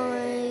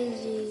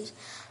Georgie.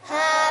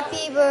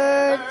 Happy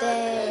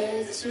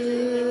birthday to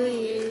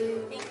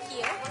you. Thank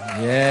you.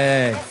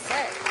 Yay. Yes,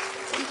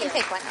 sir. You can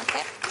pick one,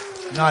 okay?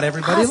 Not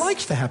everybody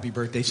likes the happy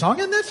birthday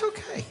song, and that's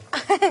okay.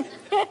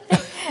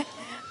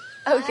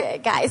 Okay,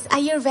 guys, are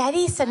you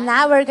ready? So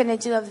now we're going to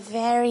do a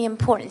very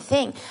important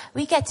thing.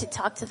 We get to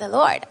talk to the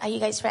Lord. Are you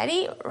guys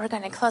ready? We're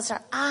going to close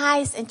our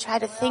eyes and try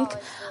to think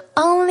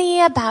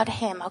only about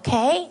Him,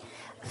 okay?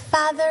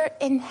 Father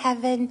in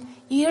heaven,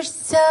 you're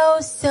so,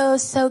 so,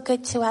 so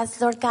good to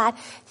us, Lord God.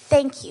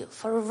 Thank you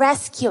for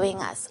rescuing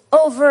us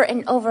over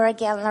and over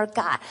again, Lord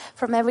God,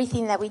 from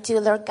everything that we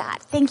do, Lord God.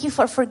 Thank you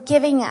for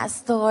forgiving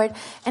us, Lord.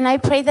 And I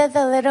pray that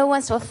the little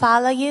ones will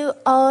follow you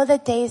all the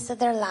days of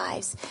their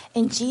lives.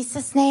 In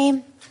Jesus'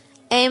 name,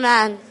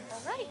 amen.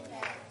 All right.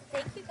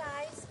 Thank you,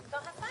 guys. Go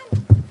have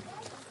fun.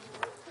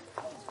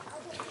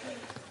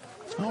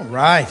 All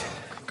right.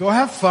 Go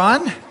have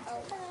fun.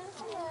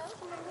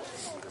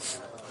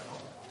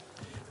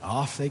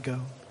 Off they go.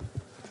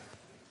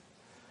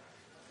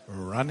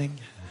 Running.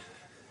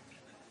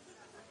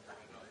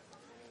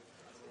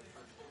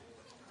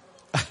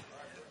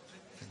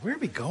 Where are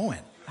we going?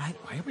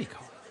 Where are we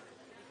going?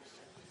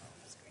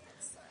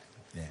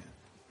 Yeah.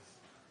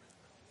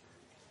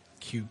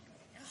 Cute.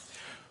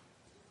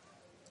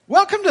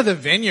 Welcome to the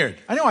Vineyard.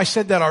 I know I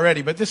said that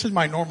already, but this is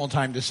my normal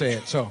time to say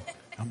it, so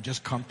I'm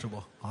just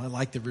comfortable. I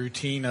like the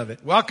routine of it.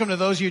 Welcome to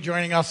those of you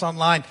joining us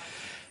online.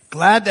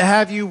 Glad to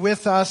have you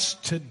with us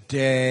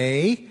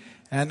today.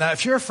 And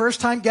if you're a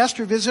first-time guest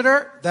or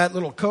visitor, that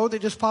little code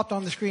that just popped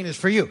on the screen is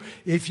for you.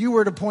 If you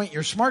were to point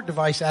your smart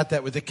device at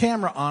that with the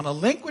camera on, a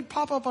link would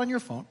pop up on your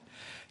phone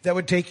that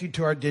would take you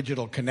to our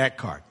digital Connect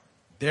card.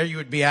 There you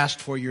would be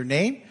asked for your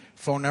name,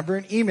 phone number,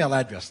 and email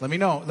address. Let me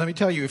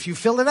tell you, if you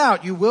fill it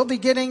out, you will be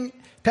getting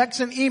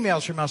texts and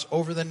emails from us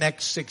over the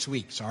next 6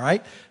 weeks, all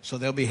right? So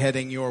they'll be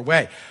heading your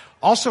way.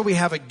 Also, we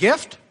have a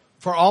gift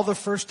for all the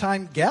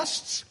first-time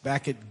guests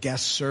back at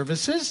guest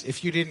services.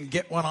 If you didn't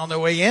get one on the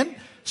way in,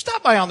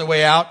 stop by on the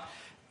way out,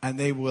 and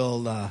they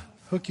will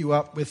hook you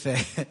up with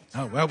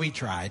we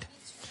tried.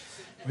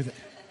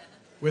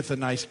 With a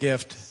nice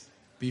gift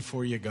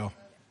before you go.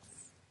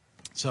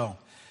 So,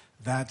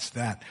 that's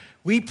that.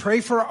 We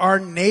pray for our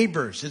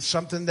neighbors. It's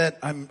something that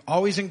I'm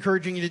always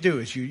encouraging you to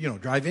do. As you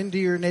drive into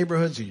your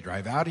neighborhoods, you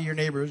drive out of your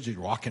neighborhoods, you're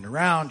walking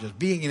around, just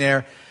being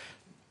there,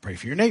 pray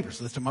for your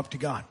neighbors. Lift them up to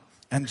God.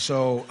 And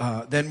so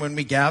then when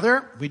we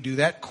gather, we do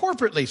that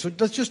corporately. So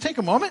let's just take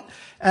a moment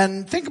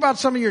and think about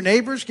some of your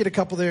neighbors. Get a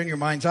couple there in your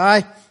mind's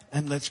eye,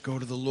 and let's go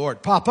to the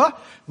Lord. Papa,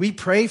 we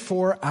pray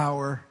for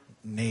our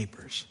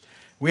neighbors.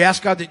 We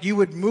ask, God, that you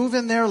would move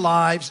in their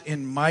lives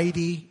in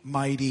mighty,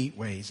 mighty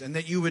ways, and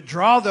that you would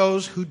draw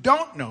those who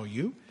don't know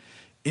you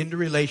into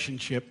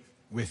relationship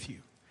with you.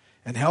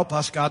 And help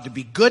us, God, to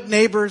be good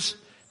neighbors,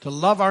 to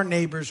love our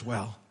neighbors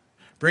well.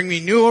 Bring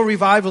renewal,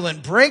 revival,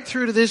 and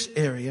breakthrough to this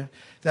area,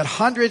 that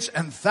hundreds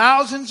and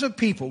thousands of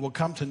people will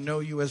come to know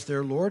you as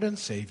their Lord and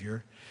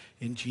Savior.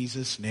 In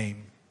Jesus'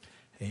 name,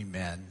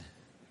 amen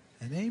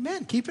and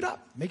amen. Keep it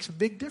up. Makes a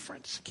big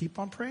difference. Keep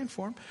on praying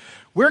for them.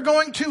 We're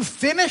going to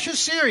finish a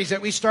series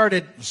that we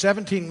started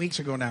 17 weeks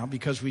ago now,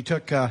 because we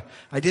took, I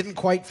didn't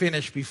quite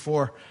finish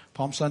before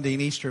Palm Sunday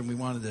and Easter, and we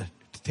wanted to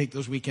take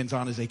those weekends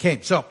on as they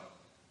came. So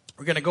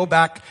we're going to go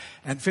back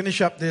and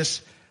finish up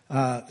this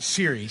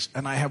series.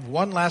 And I have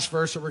one last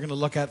verse that we're going to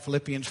look at,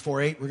 Philippians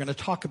 4:8. We're going to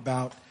talk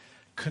about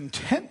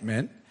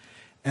contentment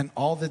and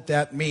all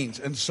that means.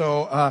 And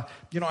so,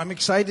 I'm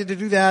excited to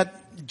do that.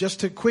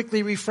 Just to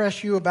quickly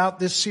refresh you about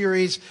this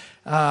series,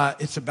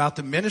 it's about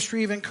the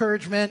ministry of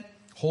encouragement.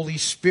 Holy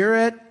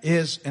Spirit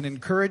is an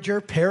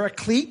encourager.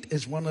 Paraclete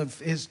is one of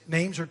his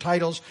names or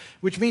titles,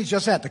 which means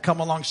just that, to come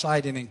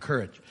alongside and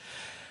encourage.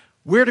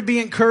 We're to be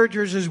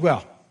encouragers as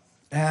well.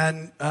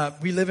 And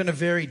we live in a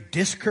very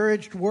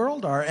discouraged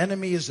world. Our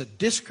enemy is a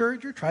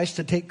discourager, tries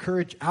to take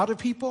courage out of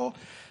people.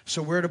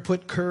 So we're to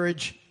put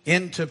courage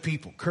into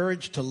people.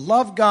 Courage to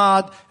love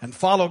God and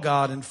follow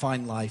God and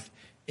find life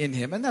in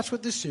Him. And that's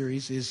what this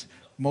series is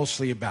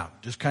mostly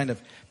about. Just kind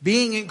of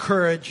being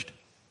encouraged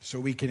so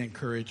we can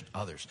encourage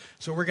others.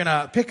 So we're going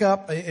to pick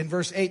up in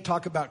verse 8,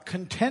 talk about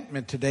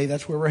contentment today.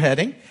 That's where we're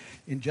heading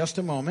in just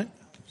a moment.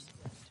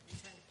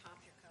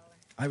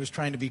 I was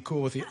trying to be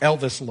cool with the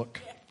Elvis look.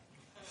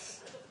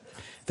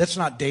 That's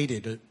not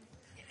dated.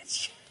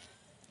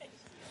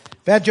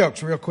 Bad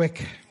jokes, real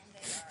quick.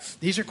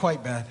 These are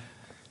quite bad.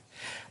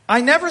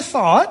 I never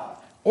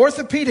thought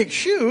orthopedic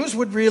shoes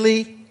would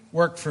really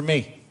work for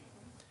me.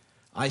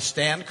 I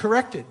stand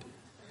corrected.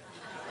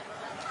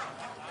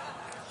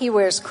 He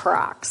wears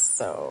Crocs,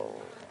 so...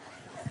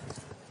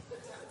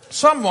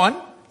 Someone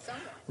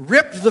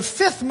ripped the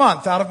 5th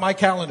month out of my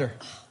calendar.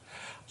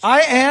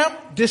 I am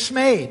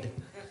dismayed.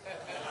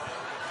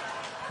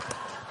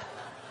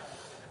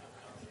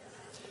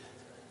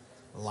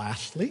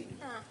 Lastly,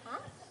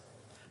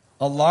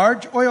 a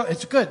large oil,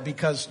 it's good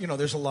because,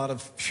 there's a lot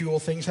of fuel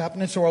things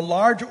happening. So a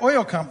large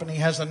oil company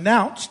has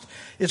announced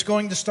it's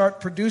going to start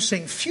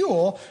producing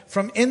fuel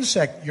from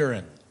insect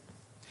urine.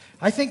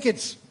 I think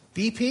it's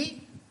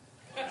BP.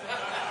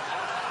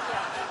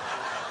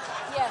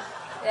 Yeah,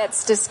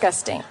 that's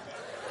disgusting.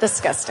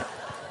 Disgusting.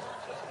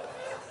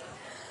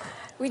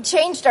 We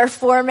changed our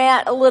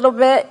format a little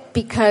bit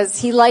because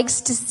he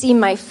likes to see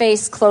my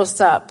face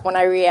close up when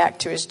I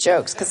react to his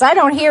jokes because I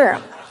don't hear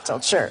him till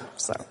church.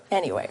 So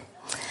anyway,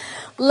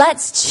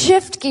 let's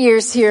shift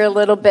gears here a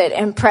little bit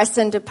and press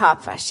into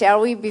Papa,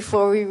 shall we,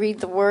 before we read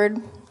the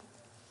word?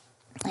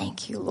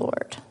 Thank you,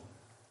 Lord.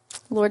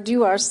 Lord,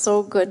 you are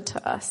so good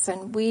to us,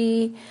 and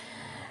we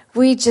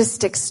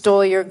just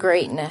extol your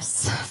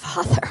greatness,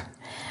 Father.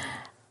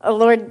 Oh,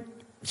 Lord,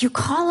 you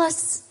call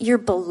us your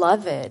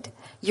beloved,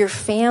 your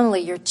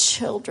family, your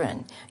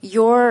children,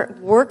 your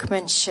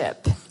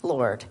workmanship,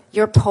 Lord,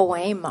 your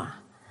poema.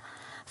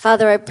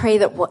 Father, I pray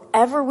that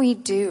whatever we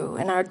do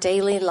in our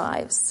daily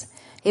lives,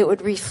 it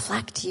would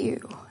reflect you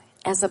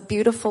as a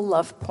beautiful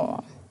love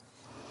poem.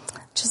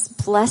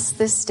 Just bless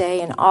this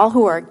day and all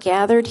who are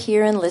gathered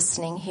here and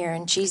listening here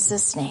in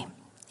Jesus' name.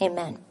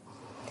 Amen.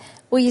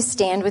 Will you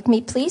stand with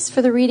me, please,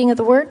 for the reading of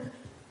the word?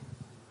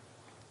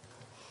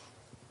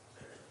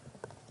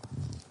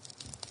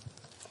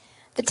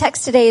 The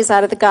text today is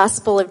out of the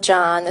Gospel of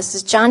John. This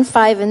is John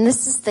 5, and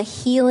this is the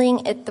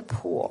healing at the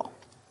pool.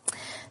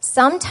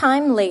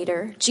 Sometime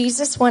later,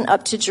 Jesus went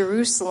up to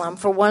Jerusalem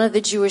for one of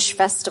the Jewish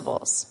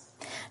festivals.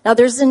 Now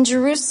there's in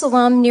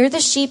Jerusalem near the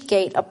sheep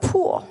gate a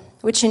pool,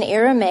 which in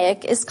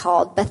Aramaic is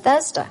called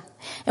Bethesda,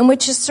 and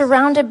which is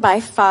surrounded by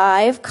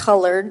 5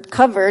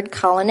 covered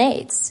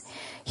colonnades.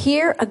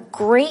 Here a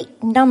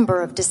great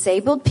number of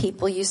disabled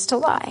people used to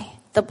lie,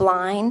 the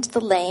blind,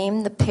 the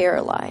lame, the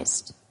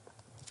paralyzed.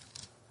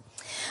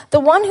 The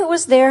one who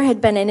was there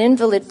had been an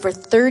invalid for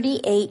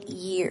 38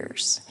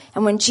 years.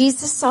 And when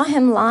Jesus saw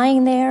him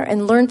lying there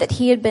and learned that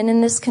he had been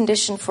in this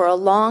condition for a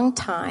long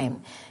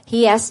time,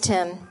 he asked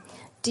him,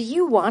 "Do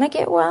you want to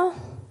get well?"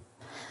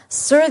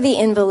 "Sir," the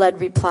invalid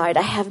replied,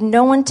 "I have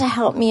no one to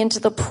help me into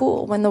the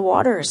pool when the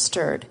water is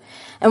stirred.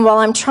 And while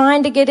I'm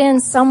trying to get in,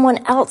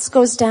 someone else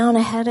goes down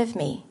ahead of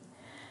me."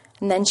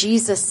 And then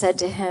Jesus said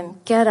to him,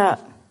 "Get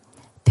up,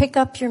 pick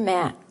up your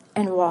mat,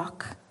 and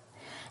walk."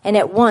 And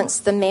at once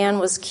the man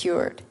was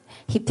cured.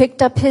 He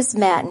picked up his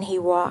mat and he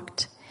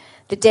walked.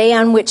 The day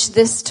on which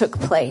this took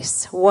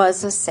place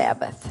was a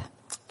Sabbath.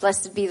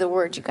 Blessed be the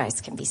word. You guys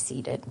can be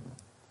seated.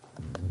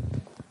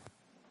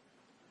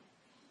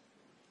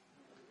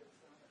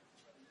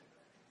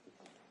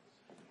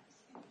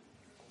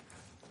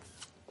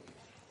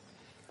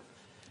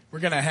 We're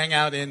going to hang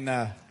out in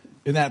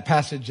that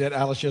passage that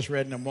Alice just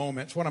read in a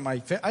moment. It's one of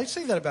my I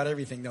say that about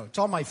everything, though. It's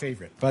all my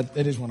favorite, but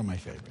it is one of my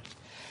favorites.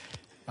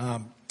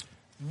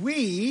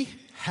 We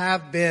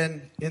have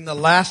been, in the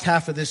last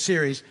half of this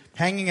series,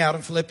 hanging out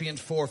in Philippians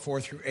 4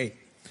 through 8.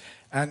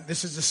 And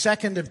this is the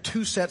second of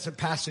 2 sets of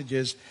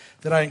passages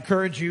that I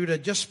encourage you to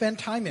just spend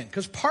time in.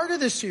 Because part of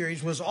this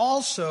series was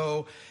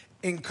also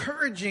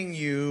encouraging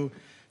you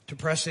to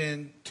press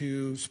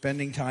into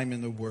spending time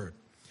in the Word.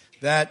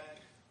 That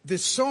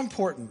this is so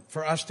important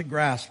for us to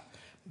grasp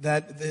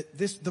that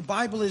the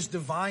Bible is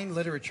divine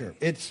literature.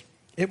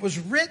 It was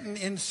written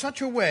in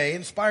such a way,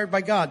 inspired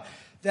by God,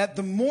 that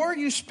the more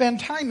you spend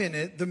time in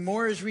it, the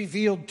more is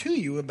revealed to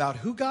you about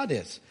who God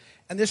is.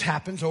 And this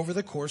happens over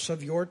the course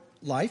of your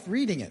life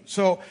reading it.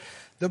 So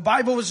the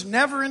Bible was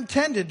never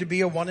intended to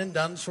be a one and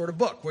done sort of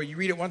book where you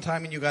read it one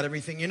time and you got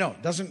everything you know.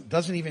 It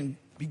doesn't even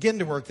begin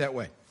to work that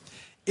way.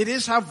 It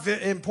is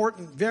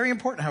very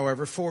important,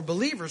 however, for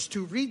believers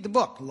to read the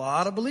book. A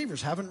lot of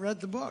believers haven't read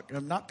the book.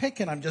 I'm not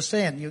picking, I'm just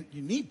saying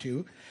you need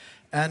to.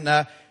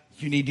 And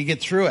you need to get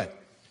through it.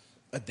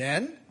 But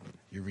then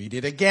you read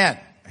it again.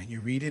 And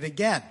you read it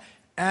again.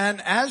 And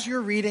as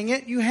you're reading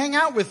it, you hang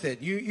out with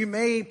it. You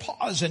may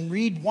pause and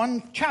read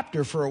one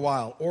chapter for a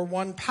while, or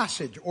one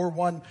passage, or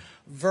one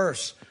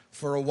verse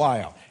for a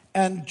while.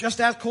 And just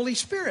ask Holy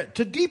Spirit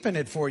to deepen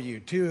it for you,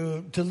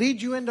 to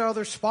lead you into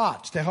other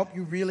spots, to help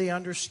you really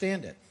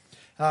understand it.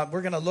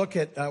 We're going to look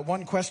at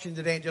one question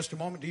today in just a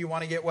moment. Do you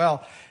want to get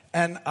well?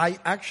 And I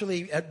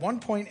actually, at one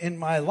point in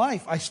my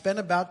life, I spent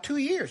about 2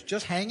 years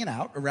just hanging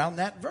out around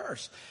that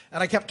verse.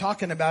 And I kept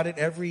talking about it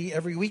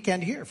every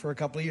weekend here for a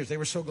couple of years. They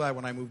were so glad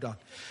when I moved on.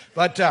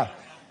 But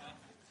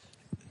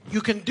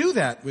you can do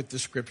that with the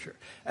Scripture.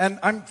 And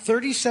I'm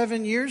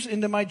 37 years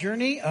into my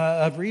journey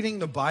of reading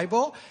the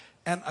Bible.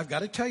 And I've got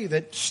to tell you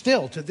that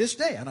still, to this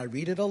day, and I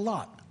read it a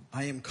lot,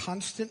 I am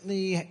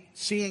constantly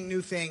seeing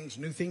new things.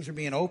 New things are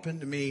being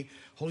opened to me.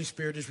 Holy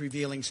Spirit is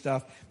revealing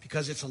stuff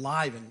because it's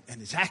alive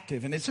and it's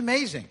active and it's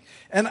amazing.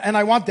 And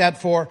I want that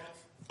for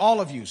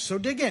all of you. So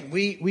dig in.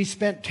 We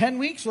spent 10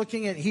 weeks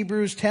looking at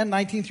Hebrews 10,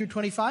 19 through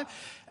 25.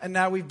 And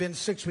now we've been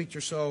 6 weeks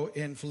or so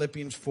in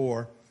Philippians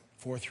 4,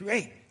 4 through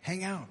 8.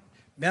 Hang out.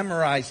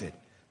 Memorize it.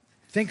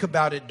 Think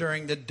about it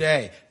during the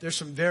day. There's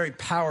some very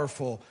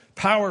powerful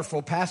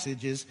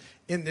passages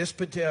in this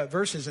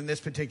verses in this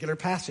particular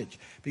passage.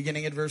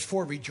 Beginning at verse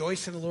 4,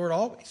 rejoice in the Lord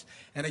always.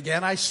 And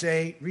again I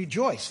say,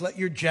 rejoice. Let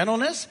your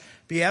gentleness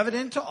be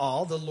evident to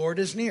all. The Lord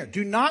is near.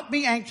 Do not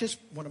be anxious,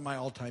 one of my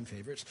all-time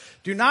favorites.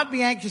 Do not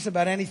be anxious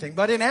about anything,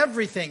 but in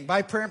everything,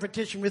 by prayer and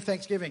petition with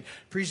thanksgiving,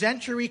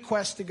 present your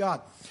requests to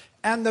God.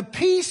 And the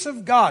peace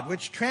of God,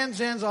 which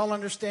transcends all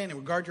understanding,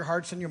 will guard your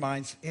hearts and your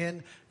minds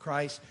in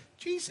Christ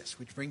Jesus,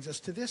 which brings us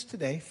to this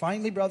today.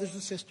 Finally, brothers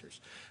and sisters,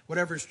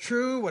 whatever is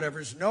true, whatever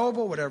is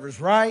noble, whatever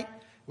is right,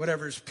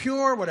 whatever is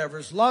pure, whatever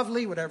is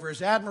lovely, whatever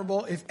is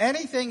admirable, if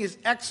anything is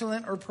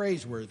excellent or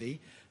praiseworthy,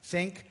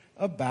 think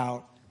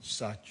about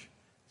such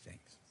things.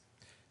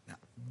 Now,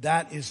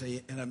 that is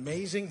an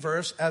amazing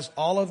verse, as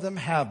all of them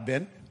have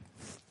been.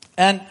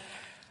 And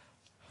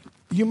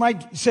you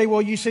might say,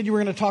 well, you said you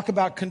were going to talk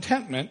about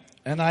contentment,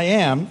 and I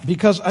am,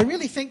 because I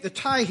really think the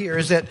tie here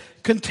is that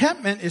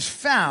contentment is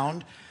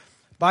found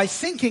by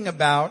thinking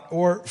about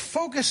or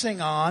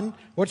focusing on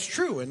what's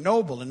true and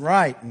noble and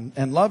right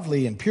and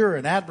lovely and pure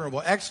and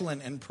admirable,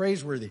 excellent and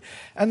praiseworthy.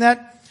 And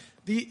that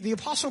the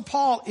Apostle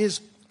Paul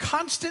is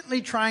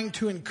constantly trying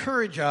to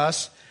encourage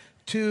us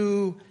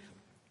to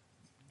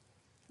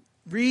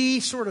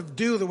sort of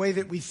do the way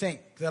that we think,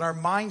 that our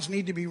minds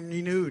need to be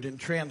renewed and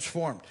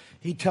transformed.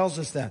 He tells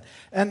us that.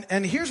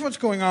 And here's what's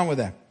going on with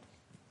that.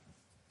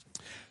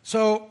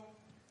 So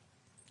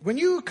when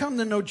you come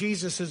to know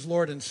Jesus as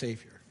Lord and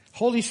Savior,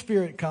 Holy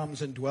Spirit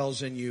comes and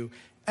dwells in you.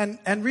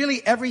 And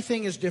really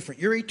everything is different.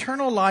 Your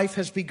eternal life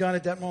has begun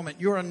at that moment.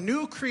 You're a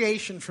new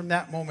creation from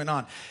that moment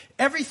on.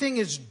 Everything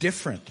is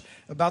different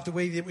about the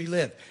way that we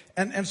live.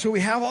 And so we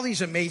have all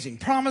these amazing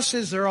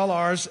promises. They're all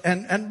ours.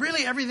 And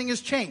really everything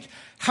has changed.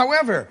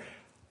 However,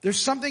 there's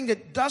something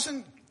that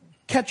doesn't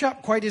catch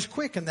up quite as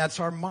quick, and that's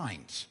our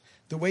minds.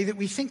 The way that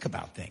we think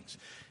about things.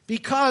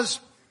 Because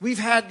we've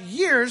had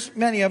years,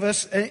 many of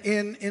us,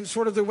 in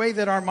sort of the way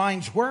that our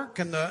minds work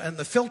and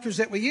the filters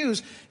that we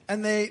use,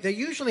 and they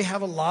usually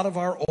have a lot of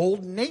our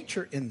old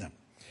nature in them.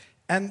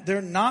 And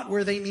they're not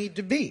where they need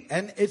to be.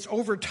 And it's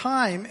over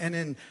time and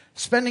in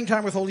spending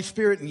time with Holy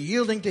Spirit and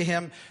yielding to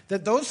Him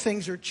that those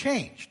things are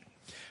changed.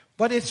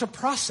 But it's a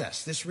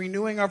process. This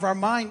renewing of our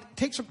mind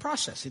takes a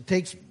process. It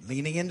takes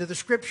leaning into the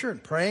Scripture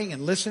and praying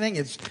and listening.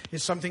 It's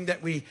something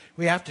that we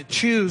have to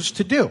choose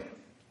to do.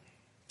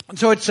 And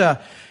so it's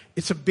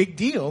a big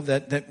deal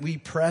that we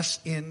press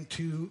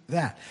into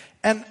that.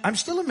 And I'm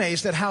still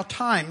amazed at how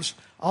times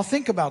I'll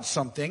think about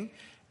something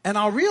and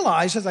I'll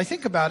realize as I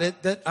think about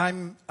it that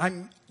I'm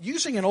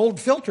using an old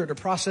filter to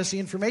process the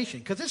information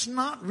because it's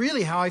not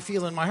really how I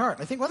feel in my heart.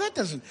 I think, well, that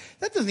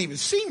doesn't even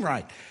seem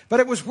right. But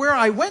it was where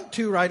I went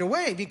to right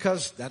away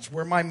because that's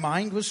where my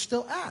mind was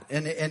still at.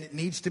 And it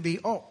needs to be,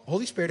 oh,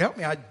 Holy Spirit, help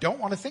me. I don't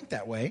want to think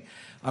that way.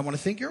 I want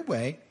to think your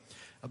way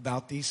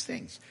about these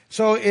things.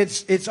 So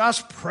it's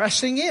us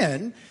pressing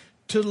in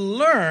to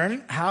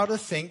learn how to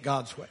think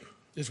God's way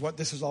is what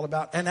this is all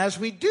about. And as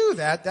we do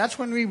that, that's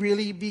when we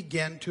really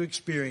begin to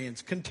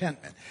experience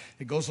contentment.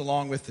 It goes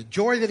along with the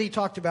joy that he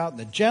talked about, and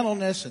the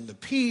gentleness and the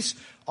peace,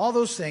 all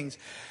those things.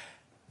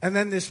 And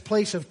then this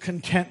place of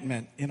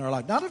contentment in our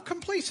life. Not of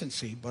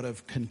complacency, but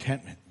of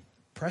contentment.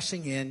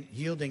 Pressing in,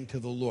 yielding to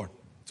the Lord.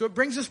 So it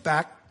brings us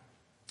back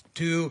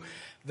to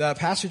the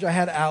passage I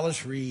had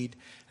Alice read,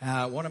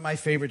 one of my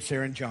favorites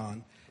there in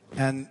John.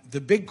 And the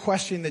big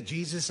question that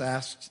Jesus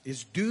asks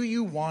is, do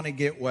you want to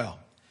get well?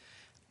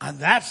 And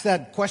that's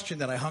that question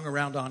that I hung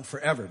around on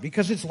forever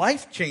because it's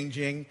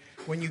life-changing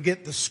when you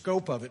get the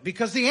scope of it.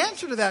 Because the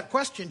answer to that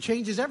question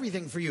changes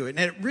everything for you. And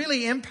it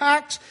really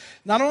impacts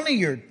not only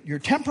your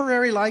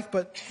temporary life,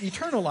 but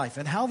eternal life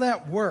and how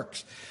that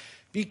works.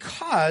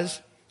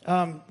 Because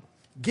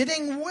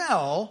getting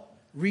well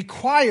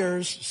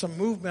requires some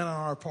movement on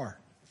our part.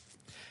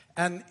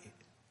 And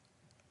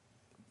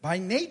by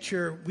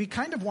nature, we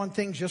kind of want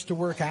things just to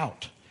work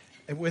out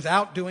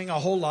without doing a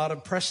whole lot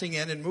of pressing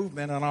in and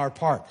movement on our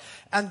part.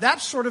 And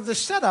that's sort of the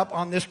setup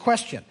on this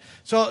question.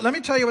 So let me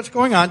tell you what's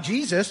going on.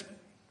 Jesus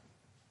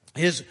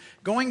is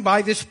going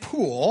by this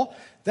pool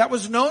that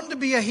was known to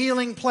be a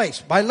healing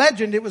place. By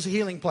legend, it was a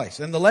healing place.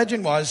 And the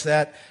legend was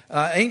that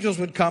angels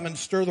would come and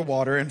stir the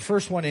water, and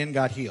first one in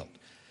got healed.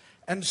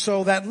 And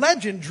so that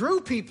legend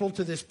drew people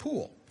to this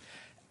pool.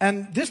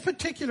 And this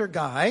particular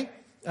guy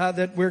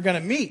that we're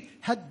going to meet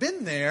had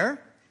been there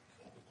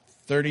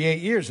 38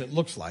 years, it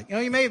looks like. You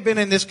know, he may have been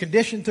in this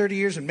condition 30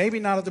 years and maybe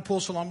not at the pool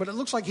so long, but it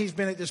looks like he's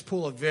been at this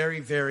pool a very,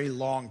 very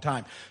long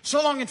time.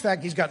 So long, in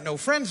fact, he's got no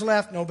friends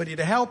left, nobody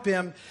to help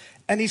him,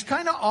 and he's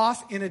kind of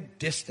off in a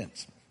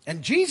distance.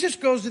 And Jesus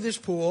goes to this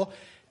pool,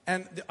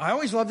 and I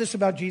always love this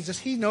about Jesus.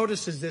 He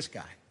notices this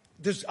guy.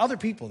 There's other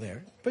people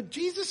there, but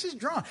Jesus is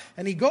drawn.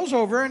 And he goes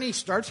over and he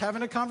starts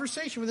having a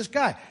conversation with this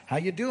guy. How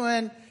you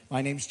doing?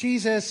 My name's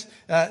Jesus.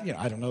 I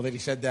don't know that he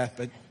said that,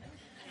 but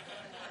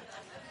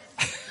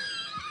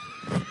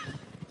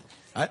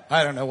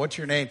I don't know. What's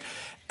your name?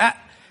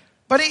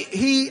 But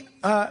he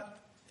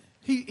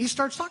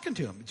starts talking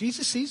to him.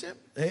 Jesus sees him.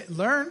 They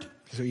learned.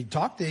 So he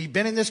talked. He'd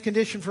been in this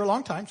condition for a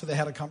long time, so they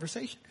had a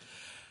conversation.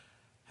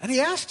 And he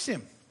asks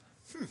him,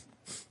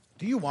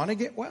 do you want to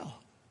get well?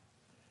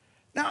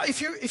 Now,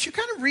 if you're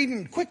kind of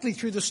reading quickly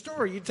through the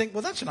story, you'd think,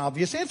 well, that's an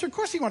obvious answer. Of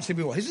course he wants to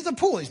be well. He's at the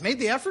pool. He's made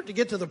the effort to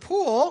get to the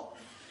pool,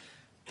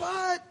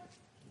 but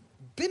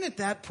been at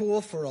that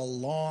pool for a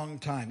long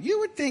time. You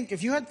would think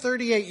if you had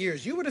 38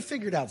 years, you would have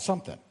figured out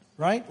something,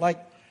 right? Like,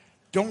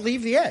 don't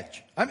leave the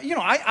edge. I mean,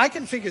 I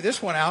can figure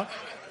this one out.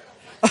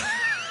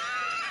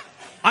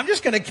 I'm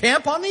just going to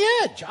camp on the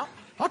edge.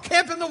 I'll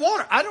camp in the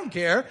water. I don't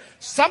care.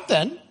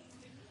 Something.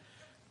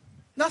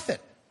 Nothing.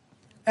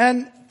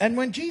 And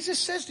when Jesus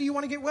says, do you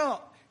want to get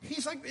well?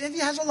 He's like, and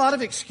he has a lot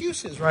of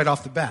excuses right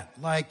off the bat.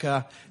 Like,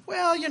 of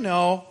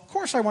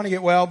course I want to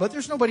get well, but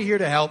there's nobody here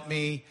to help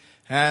me.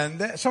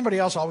 And somebody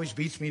else always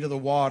beats me to the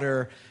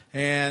water.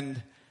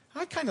 And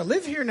I kind of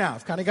live here now.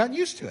 I've kind of gotten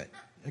used to it.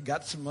 I've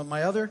got some of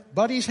my other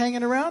buddies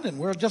hanging around, and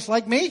we're just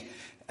like me.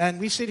 And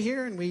we sit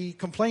here and we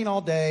complain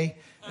all day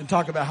and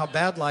talk about how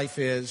bad life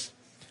is.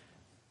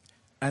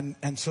 And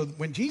so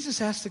when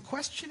Jesus asks the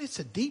question, it's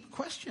a deep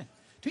question.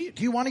 Do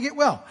you want to get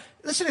well?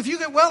 Listen, if you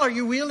get well, are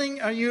you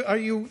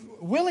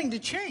willing to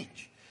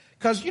change?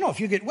 Because, if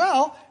you get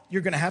well,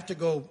 you're going to have to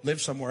go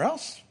live somewhere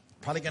else.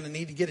 Probably going to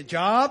need to get a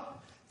job.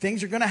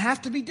 Things are going to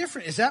have to be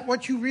different. Is that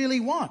what you really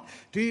want?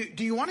 Do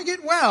you want to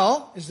get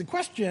well, is the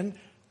question,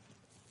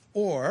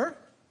 or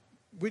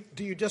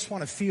do you just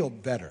want to feel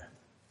better?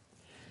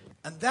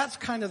 And that's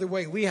kind of the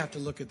way we have to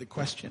look at the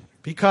question,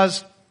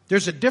 because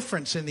there's a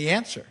difference in the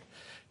answer.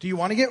 Do you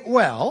want to get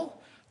well,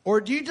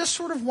 or do you just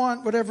sort of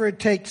want whatever it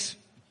takes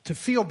to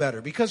feel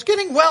better? Because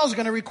getting well is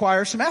going to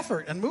require some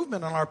effort and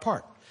movement on our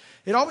part.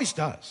 It always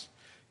does.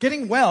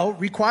 Getting well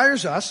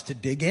requires us to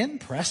dig in,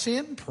 press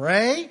in,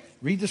 pray,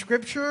 read the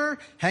scripture,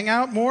 hang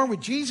out more with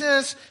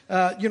Jesus.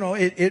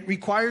 It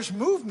requires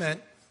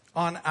movement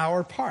on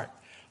our part.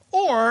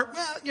 Or,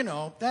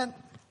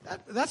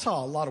 that's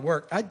all a lot of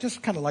work. I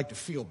just kind of like to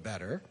feel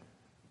better.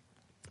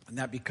 And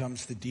that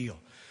becomes the deal.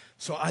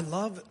 So I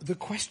love the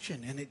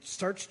question, and it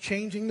starts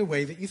changing the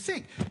way that you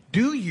think.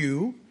 Do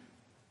you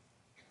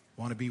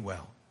want to be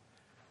well?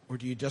 Or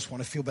do you just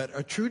want to feel better?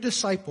 A true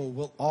disciple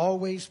will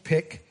always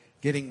pick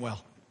getting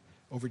well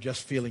over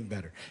just feeling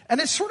better. And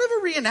it's sort of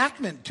a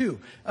reenactment, too,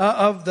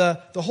 of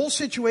the whole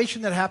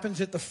situation that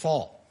happens at the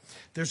fall.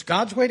 There's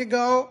God's way to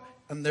go,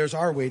 and there's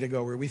our way to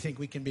go, where we think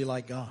we can be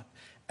like God.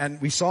 And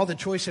we saw the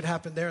choice that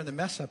happened there in the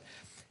mess up.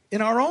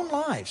 In our own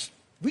lives,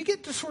 we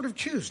get to sort of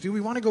choose. Do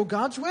we want to go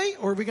God's way,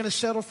 or are we going to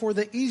settle for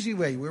the easy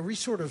way, where we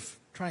sort of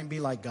try and be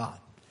like God?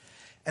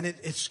 And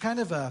it's kind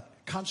of a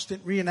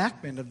constant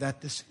reenactment of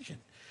that decision.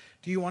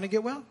 Do you want to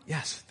get well?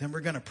 Yes. Then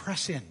we're going to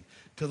press in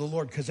to the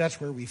Lord, because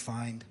that's where we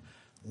find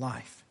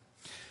life.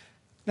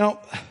 Now,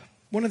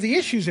 one of the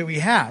issues that we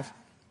have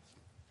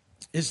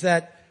is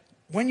that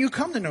when you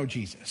come to know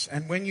Jesus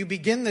and when you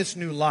begin this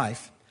new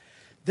life,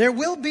 there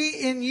will be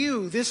in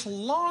you this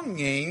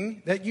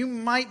longing that you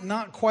might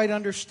not quite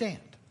understand.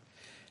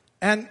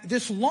 And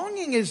this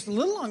longing is a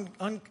little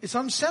it's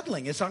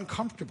unsettling, it's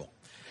uncomfortable.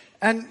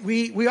 And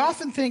we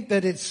often think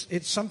that it's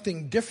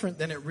something different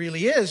than it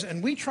really is,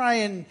 and we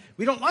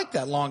don't like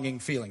that longing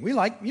feeling. We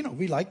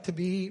like to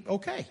be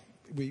okay.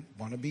 We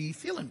want to be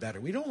feeling better.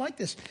 We don't like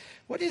this.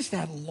 What is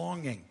that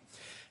longing?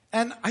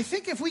 And I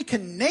think if we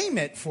can name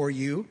it for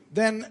you,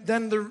 then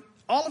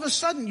all of a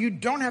sudden you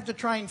don't have to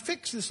try and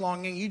fix this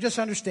longing. You just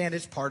understand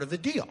it's part of the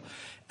deal.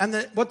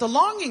 And what the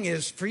longing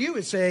is for you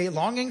is a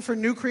longing for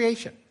new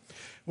creation.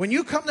 When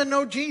you come to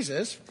know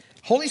Jesus,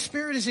 Holy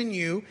Spirit is in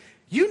you.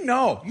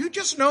 You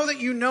just know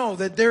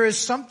that there is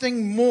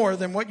something more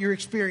than what you're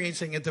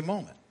experiencing at the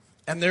moment.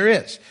 And there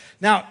is.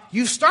 Now,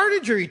 you've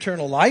started your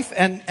eternal life,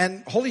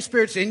 and Holy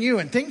Spirit's in you,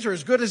 and things are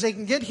as good as they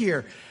can get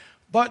here.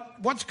 But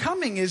what's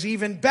coming is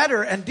even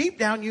better, and deep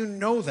down you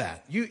know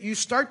that. You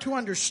start to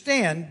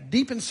understand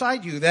deep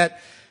inside you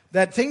that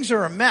that things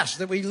are a mess,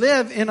 that we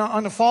live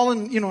on a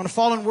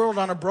fallen world,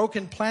 on a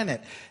broken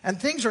planet, and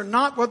things are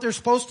not what they're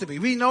supposed to be.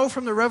 We know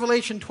from the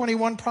Revelation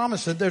 21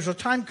 promise that there's a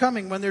time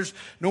coming when there's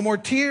no more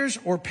tears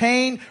or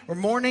pain or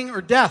mourning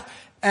or death.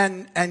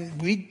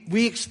 And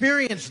we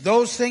experience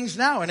those things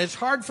now, and it's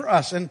hard for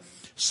us, and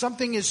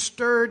something is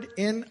stirred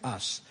in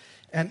us,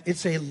 and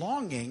it's a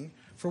longing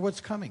for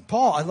what's coming.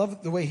 Paul, I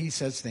love the way he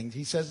says things.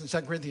 He says in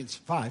 2 Corinthians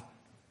 5,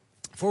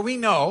 "For we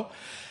know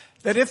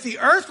that if the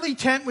earthly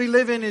tent we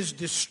live in is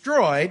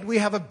destroyed, we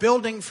have a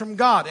building from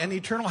God, an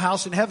eternal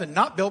house in heaven,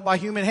 not built by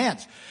human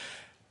hands.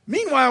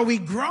 Meanwhile, we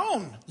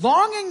groan,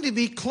 longing to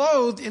be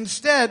clothed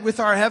instead with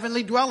our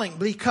heavenly dwelling,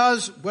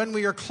 because when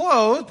we are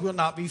clothed, we'll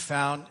not be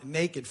found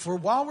naked. For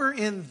while we're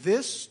in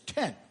this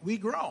tent, we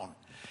groan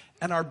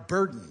and are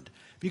burdened,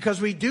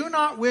 because we do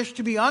not wish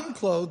to be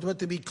unclothed, but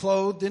to be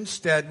clothed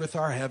instead with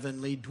our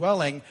heavenly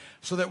dwelling,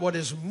 so that what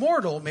is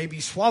mortal may be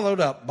swallowed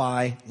up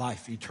by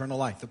life," eternal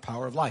life, the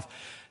power of life.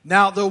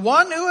 "Now, the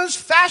one who has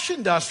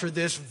fashioned us for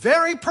this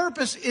very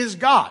purpose is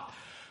God,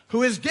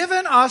 who has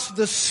given us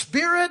the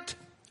Spirit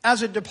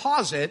as a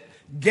deposit,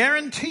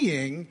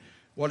 guaranteeing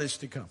what is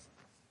to come."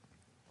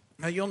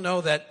 Now, you'll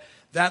know that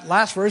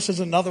last verse is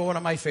another one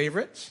of my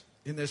favorites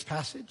in this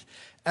passage,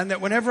 and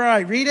that whenever I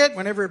read it,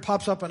 whenever it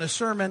pops up in a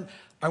sermon,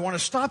 I want to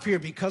stop here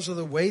because of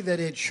the way that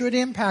it should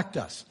impact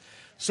us.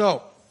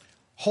 So,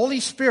 Holy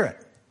Spirit,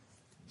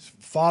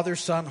 Father,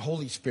 Son,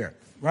 Holy Spirit,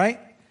 right?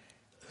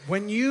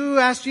 When you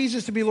ask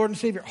Jesus to be Lord and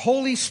Savior,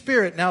 Holy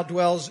Spirit now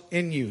dwells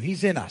in you.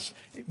 He's in us.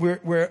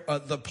 We're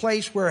the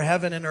place where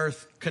heaven and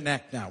earth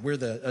connect now. We're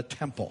a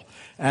temple.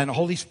 And the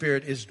Holy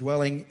Spirit is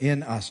dwelling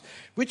in us,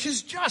 which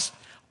is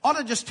ought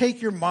to just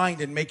take your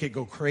mind and make it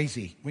go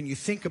crazy when you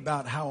think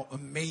about how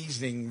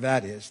amazing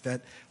that is.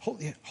 That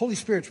Holy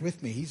Spirit's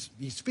with me. He's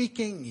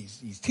speaking,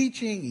 he's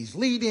teaching, he's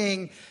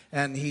leading,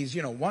 and he's,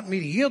 wanting me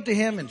to yield to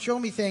him and show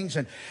me things,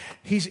 and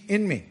he's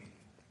in me.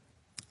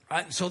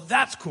 So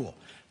that's cool.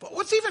 But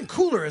what's even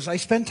cooler as I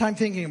spend time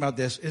thinking about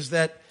this is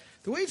that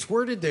the way it's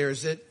worded there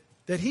is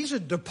that he's a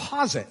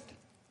deposit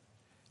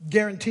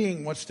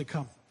guaranteeing what's to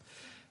come.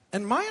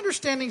 And my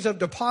understandings of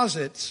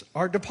deposits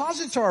are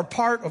a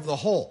part of the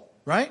whole,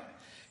 right?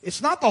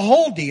 It's not the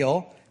whole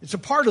deal, it's a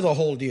part of the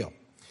whole deal.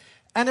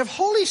 And if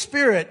Holy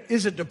Spirit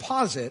is a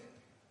deposit,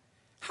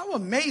 how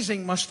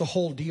amazing must the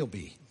whole deal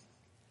be?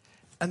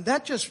 And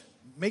that just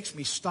makes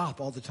me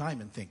stop all the time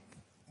and think,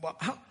 well,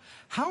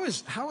 how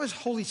is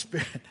Holy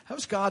Spirit, how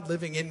is God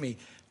living in me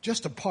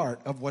just a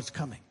part of what's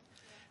coming?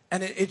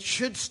 And it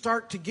should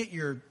start to get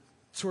your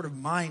sort of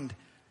mind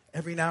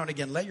every now and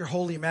again. Let your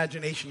holy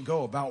imagination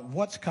go about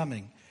what's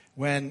coming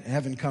when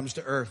heaven comes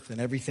to earth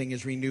and everything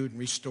is renewed and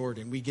restored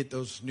and we get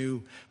those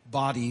new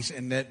bodies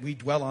and that we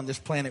dwell on this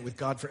planet with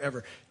God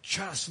forever.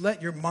 Just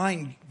let your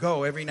mind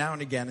go every now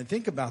and again and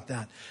think about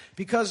that,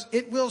 because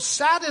it will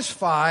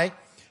satisfy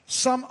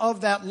some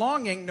of that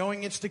longing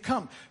knowing it's to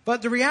come.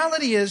 But the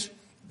reality is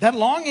that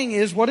longing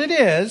is what it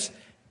is,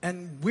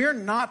 and we're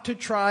not to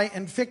try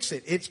and fix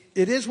it.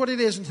 It is what it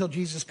is until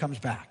Jesus comes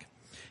back.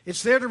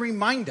 It's there to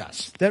remind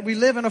us that we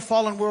live in a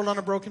fallen world on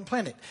a broken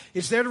planet.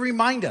 It's there to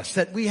remind us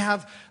that we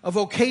have a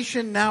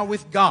vocation now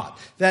with God,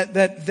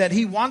 that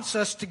he wants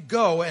us to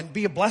go and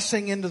be a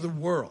blessing into the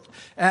world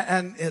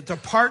and to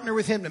partner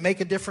with him to make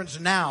a difference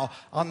now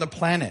on the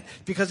planet,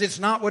 because it's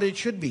not what it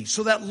should be.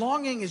 So that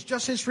longing is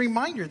just his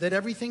reminder that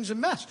everything's a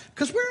mess,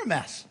 because we're a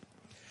mess.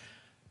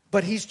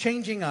 But he's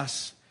changing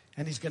us,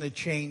 and he's going to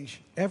change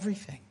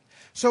everything.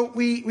 So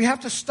we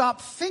have to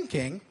stop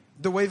thinking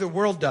the way the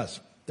world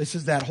does. This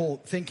is that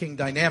whole thinking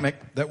dynamic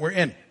that we're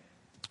in.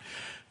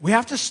 We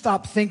have to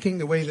stop thinking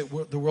the way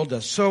that the world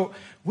does. So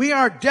we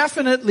are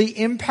definitely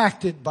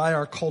impacted by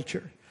our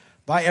culture,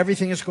 by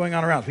everything that's going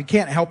on around us. We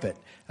can't help it.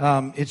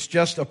 It's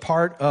just a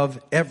part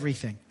of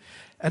everything.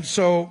 And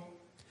so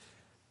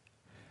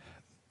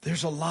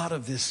there's a lot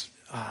of this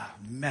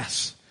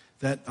mess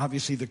that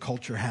obviously the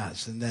culture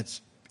has, and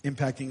that's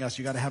impacting us.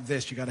 You got to have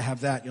this, you got to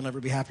have that. You'll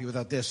never be happy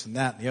without this and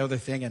that and the other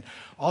thing, and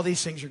all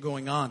these things are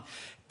going on.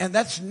 And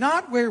that's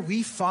not where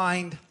we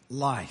find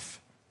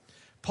life.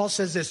 Paul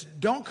says this: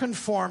 don't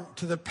conform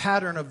to the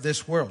pattern of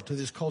this world, to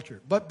this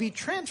culture, but be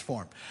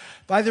transformed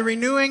by the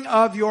renewing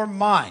of your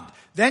mind.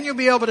 Then you'll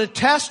be able to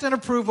test and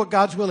approve what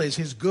God's will is,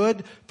 his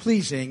good,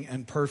 pleasing,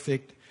 and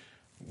perfect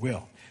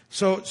will.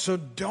 So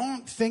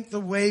don't think the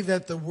way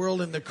that the world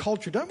and the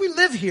culture does. We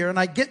live here, and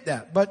I get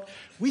that, but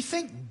we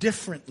think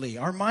differently.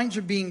 Our minds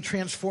are being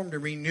transformed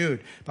and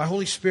renewed by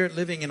Holy Spirit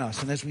living in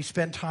us, and as we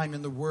spend time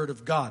in the Word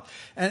of God.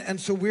 And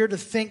so we're to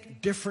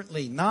think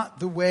differently, not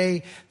the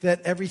way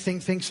that everything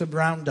thinks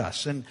around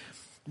us, and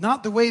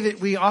not the way that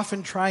we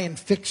often try and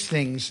fix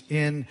things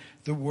in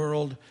the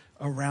world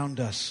around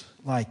us.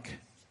 Like,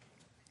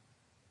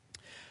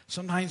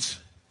 sometimes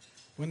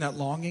when that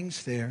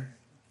longing's there,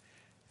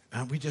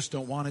 we just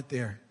don't want it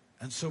there.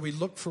 And so we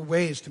look for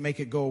ways to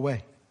make it go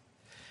away.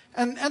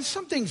 And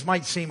some things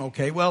might seem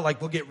okay. Well, like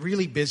we'll get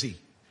really busy.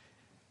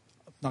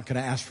 I'm not going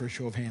to ask for a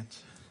show of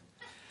hands.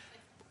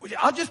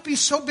 I'll just be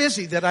so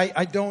busy that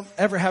I don't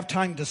ever have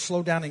time to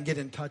slow down and get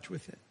in touch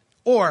with it.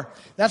 Or,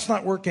 that's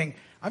not working,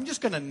 I'm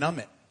just going to numb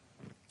it.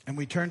 And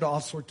we turn to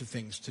all sorts of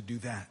things to do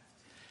that.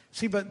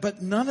 See,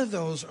 but none of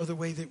those are the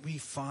way that we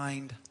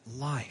find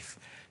life.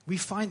 We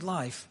find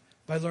life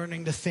by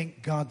learning to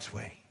think God's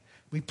way.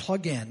 We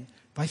plug in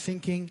by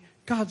thinking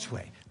God's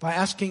way, by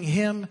asking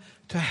Him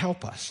to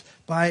help us,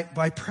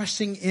 by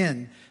pressing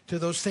in to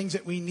those things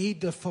that we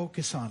need to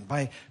focus on,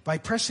 by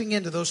pressing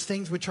into those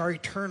things which are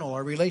eternal,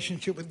 our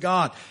relationship with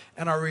God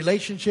and our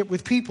relationship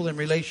with people in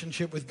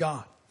relationship with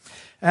God.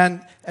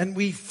 And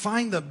we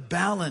find the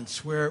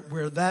balance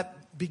where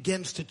that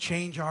begins to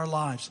change our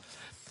lives.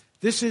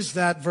 This is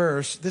that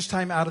verse, this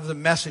time out of the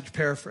Message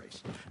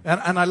paraphrase.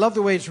 And I love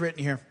the way it's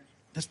written here.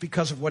 That's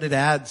because of what it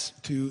adds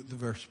to the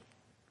verse.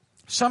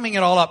 Summing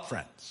it all up,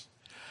 friends.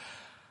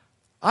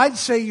 I'd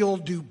say you'll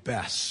do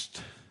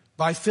best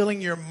by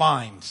filling your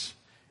minds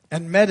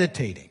and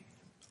meditating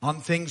on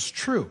things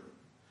true,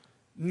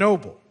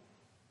 noble,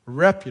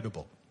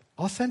 reputable,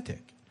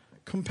 authentic,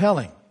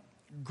 compelling,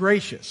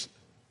 gracious,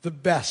 the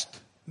best,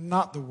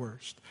 not the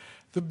worst,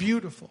 the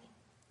beautiful,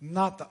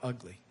 not the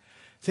ugly,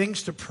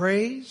 things to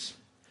praise,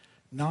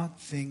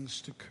 not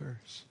things to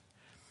curse.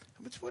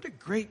 What a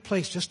great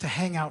place just to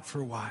hang out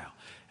for a while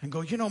and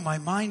go, my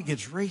mind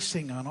gets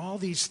racing on all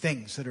these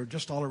things that are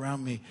just all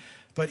around me.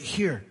 But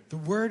here, the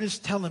Word is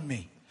telling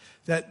me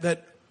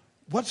that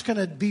what's going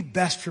to be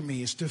best for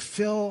me is to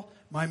fill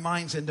my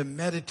minds and to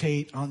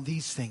meditate on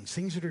these things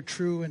that are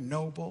true and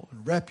noble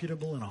and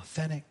reputable and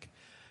authentic,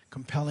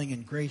 compelling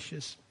and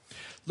gracious.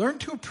 Learn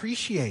to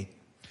appreciate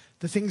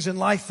the things in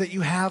life that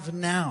you have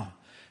now.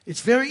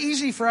 It's very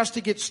easy for us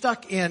to get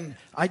stuck in,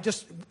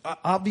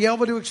 I'll be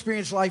able to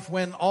experience life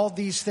when all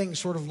these things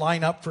sort of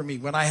line up for me,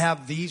 when I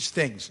have these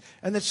things.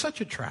 And it's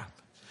such a trap.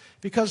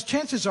 Because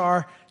chances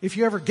are, if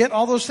you ever get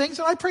all those things,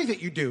 and I pray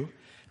that you do,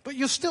 but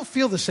you'll still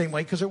feel the same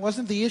way because it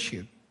wasn't the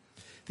issue.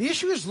 The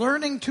issue is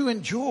learning to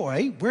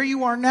enjoy where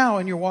you are now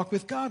in your walk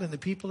with God and the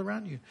people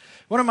around you.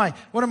 One of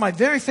my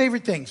very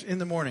favorite things in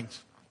the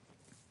mornings,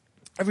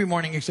 every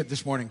morning except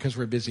this morning because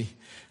we're busy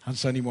on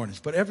Sunday mornings.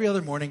 But every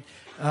other morning,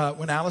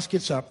 when Alice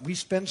gets up, we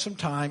spend some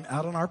time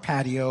out on our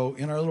patio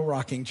in our little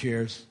rocking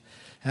chairs.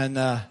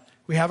 And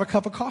we have a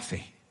cup of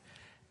coffee.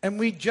 And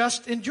we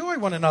just enjoy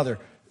one another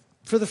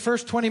for the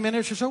first 20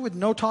 minutes or so with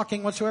no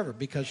talking whatsoever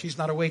because she's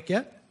not awake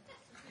yet.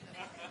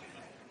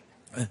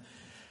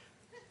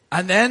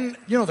 And then,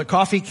 the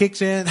coffee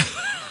kicks in.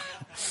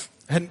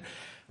 And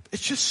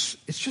it's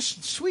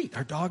just sweet.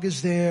 Our dog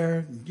is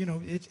there.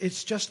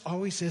 It's just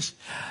always this,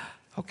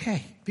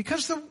 okay.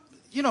 Because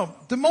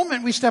the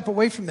moment we step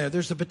away from there,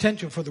 there's the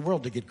potential for the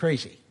world to get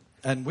crazy.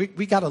 And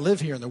we got to live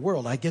here in the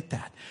world. I get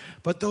that.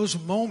 But those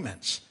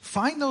moments,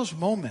 find those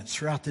moments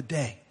throughout the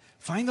day.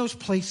 Find those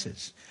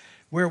places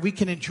where we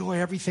can enjoy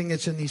everything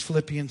that's in these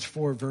Philippians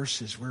 4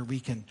 verses, where we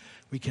can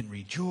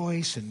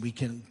rejoice and we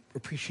can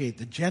appreciate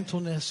the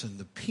gentleness and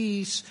the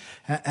peace,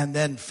 and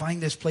then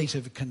find this place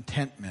of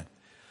contentment,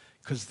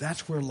 because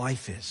that's where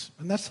life is,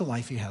 and that's the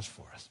life He has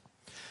for us.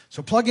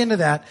 So plug into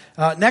that.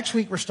 Next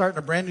week we're starting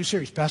a brand new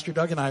series. Pastor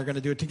Doug and I are going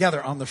to do it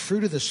together on the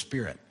fruit of the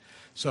Spirit.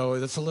 So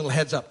that's a little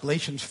heads up.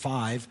 Galatians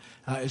 5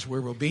 is where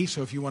we'll be.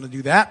 So if you want to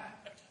do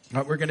that,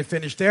 we're going to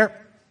finish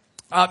there.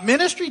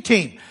 Ministry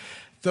team.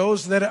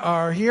 Those that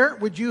are here,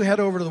 would you head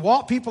over to the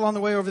wall? People on the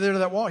way over there to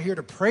that wall here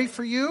to pray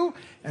for you.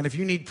 And if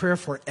you need prayer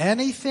for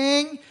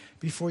anything,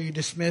 before you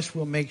dismiss,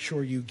 we'll make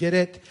sure you get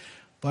it.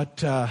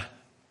 But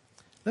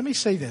let me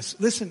say this.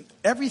 Listen,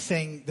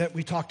 everything that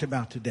we talked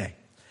about today,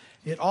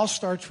 it all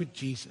starts with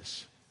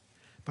Jesus.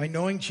 By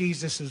knowing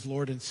Jesus as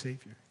Lord and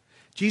Savior.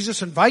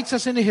 Jesus invites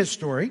us into His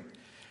story.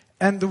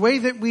 And the way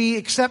that we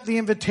accept the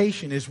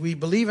invitation is we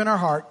believe in our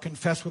heart,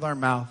 confess with our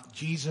mouth,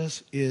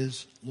 Jesus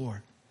is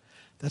Lord.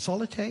 That's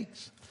all it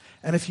takes.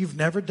 And if you've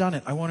never done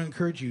it, I want to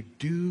encourage you,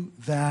 do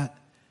that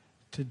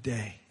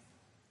today.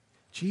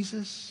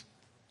 Jesus,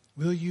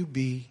 will you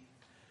be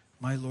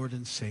my Lord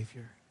and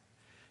Savior?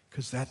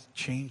 Because that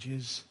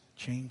changes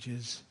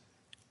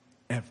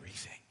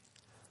everything.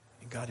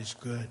 And God is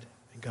good,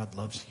 and God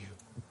loves you.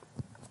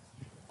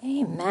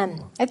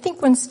 Amen. I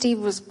think when Steve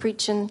was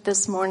preaching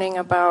this morning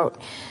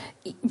about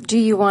do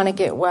you want to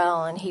get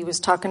well, and he was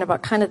talking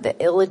about kind of the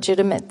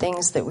illegitimate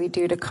things that we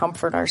do to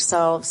comfort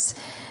ourselves,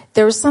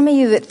 there were some of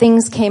you that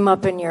things came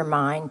up in your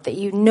mind that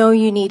you know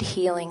you need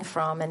healing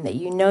from and that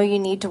you know you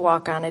need to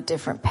walk on a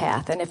different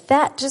path. And if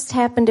that just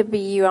happened to be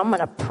you, I'm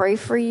going to pray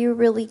for you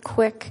really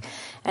quick,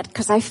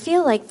 because I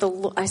feel like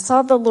I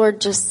saw the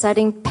Lord just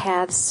setting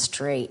paths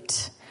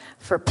straight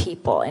for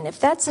people. And if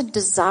that's a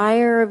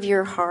desire of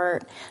your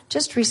heart,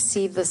 just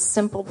receive this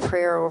simple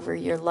prayer over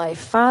your life.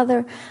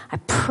 Father, I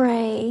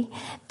pray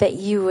that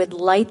you would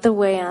light the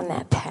way on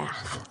that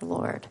path,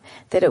 Lord,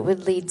 that it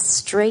would lead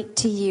straight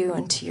to you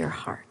and to your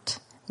heart.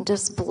 And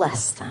just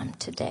bless them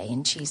today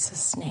in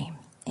Jesus' name.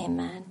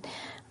 Amen.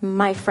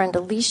 My friend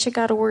Alicia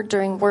got a word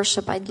during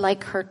worship. I'd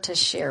like her to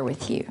share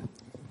with you.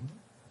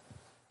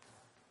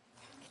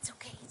 It's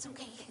okay.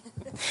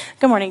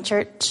 Good morning,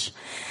 church.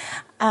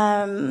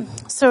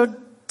 So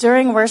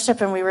during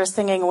worship, and we were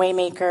singing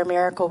Waymaker,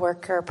 Miracle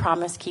Worker,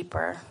 Promise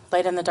Keeper,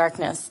 Light in the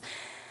Darkness,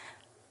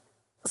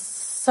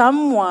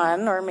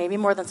 someone, or maybe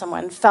more than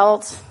someone,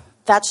 felt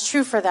that's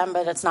true for them,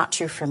 but it's not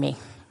true for me.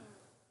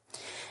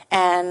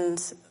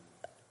 And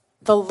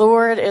the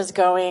Lord is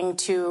going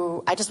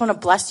to, I just want to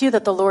bless you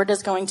that the Lord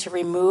is going to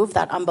remove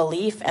that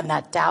unbelief and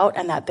that doubt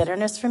and that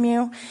bitterness from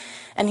you.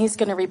 And he's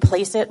going to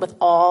replace it with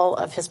all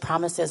of his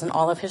promises and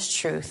all of his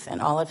truth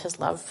and all of his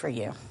love for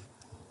you.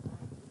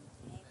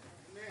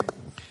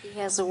 He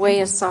has a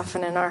way of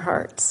softening our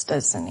hearts,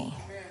 doesn't he?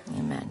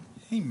 Amen.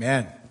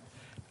 Amen.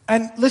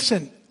 And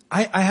listen,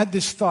 I had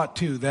this thought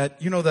too, that,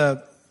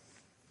 the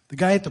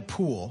guy at the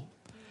pool,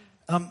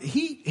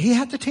 he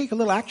had to take a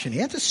little action. He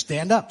had to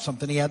stand up,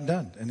 something he hadn't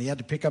done, and he had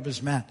to pick up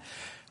his mat.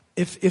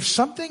 If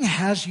something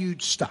has you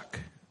stuck,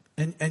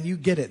 and you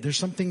get it, there's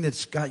something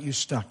that's got you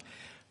stuck,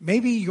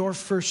 maybe your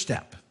first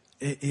step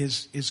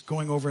is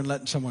going over and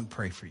letting someone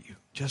pray for you.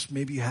 Just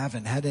maybe you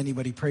haven't had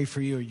anybody pray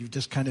for you, or you've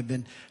just kind of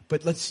been,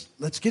 but let's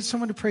get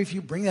someone to pray for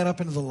you, bring that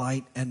up into the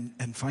light,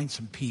 and find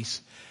some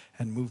peace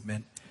and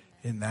movement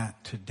in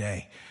that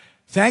today.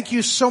 Thank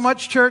you so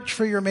much, church,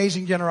 for your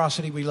amazing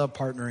generosity. We love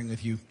partnering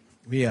with you.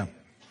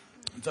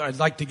 I'd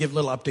like to give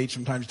little updates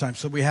from time to time.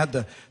 So we had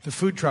the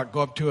food truck go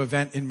up to an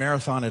event in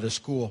Marathon at a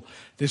school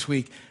this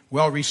week.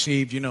 Well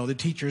received, the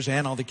teachers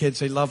and all the kids,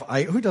 they love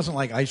who doesn't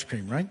like ice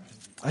cream, right?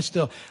 I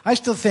still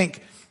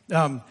think,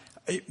 when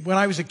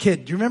I was a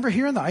kid, do you remember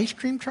hearing the ice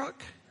cream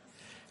truck?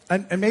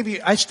 And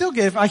maybe I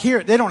hear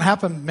it. They don't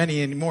happen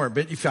many anymore,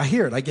 but if I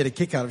hear it, I get a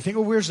kick out of it. I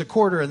think, where's the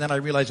quarter? And then I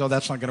realize,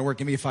 that's not going to work.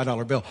 Give me a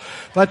 $5 bill.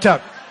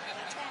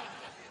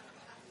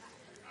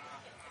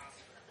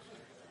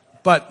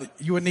 But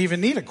you wouldn't even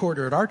need a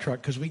quarter at our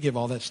truck because we give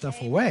all that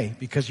stuff away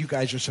because you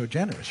guys are so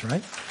generous,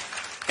 right?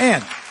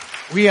 And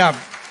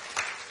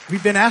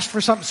we've been asked for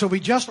something, so we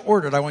just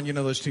ordered, I want you to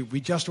know those two, we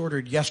just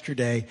ordered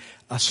yesterday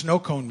a snow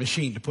cone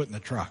machine to put in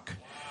the truck.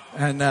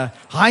 And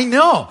I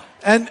know.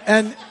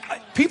 And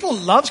people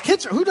love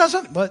kids. Who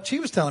doesn't? But she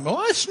was telling me,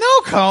 a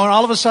snow cone.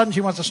 All of a sudden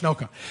she wants a snow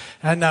cone.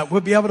 And we'll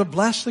be able to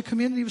bless the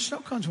community with snow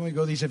cones when we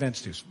go to these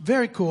events too.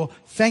 Very cool.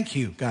 Thank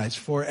you guys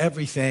for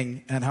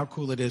everything and how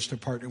cool it is to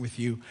partner with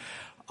you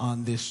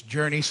on this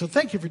journey. So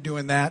thank you for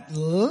doing that.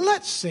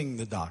 Let's sing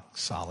the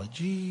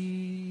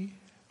doxology.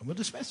 And we'll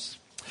dismiss.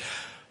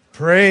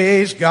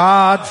 Praise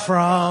God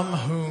from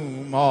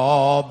whom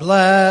all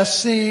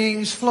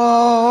blessings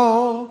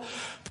flow.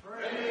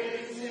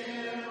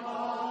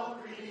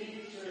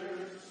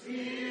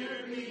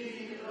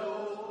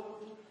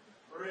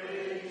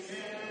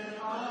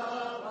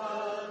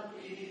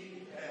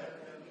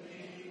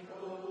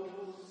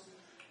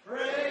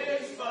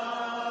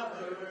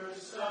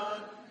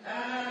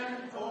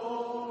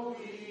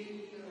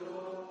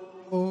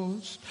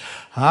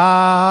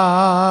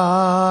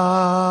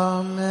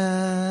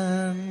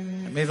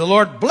 Amen. May the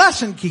Lord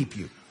bless and keep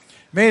you.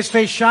 May his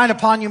face shine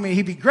upon you. May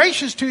he be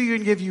gracious to you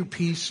and give you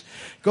peace.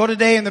 Go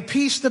today in the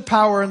peace, the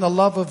power, and the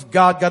love of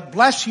God. God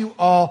bless you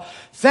all.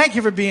 Thank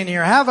you for being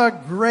here. Have a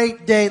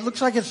great day. It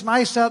looks like it's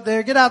nice out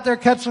there. Get out there,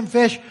 catch some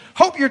fish.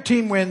 Hope your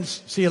team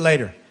wins. See you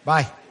later.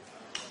 Bye.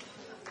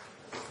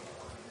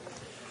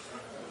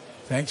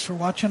 Thanks for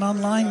watching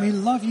online. We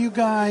love you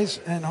guys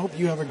and hope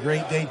you have a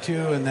great day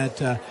too, and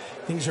that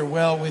things are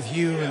well with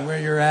you and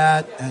where you're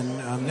at.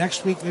 And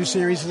next week, new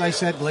series, as I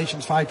said,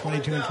 Galatians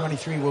 5:22 and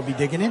 23, we'll be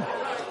digging in.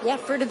 Yeah,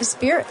 fruit of the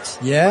Spirit.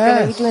 Yes. We're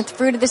going to be doing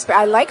fruit of the Spirit.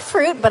 I like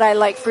fruit, but I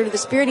like fruit of the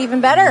Spirit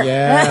even better.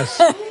 Yes.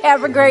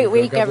 Have a great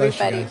week, God bless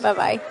you everybody. guys.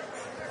 Bye-bye.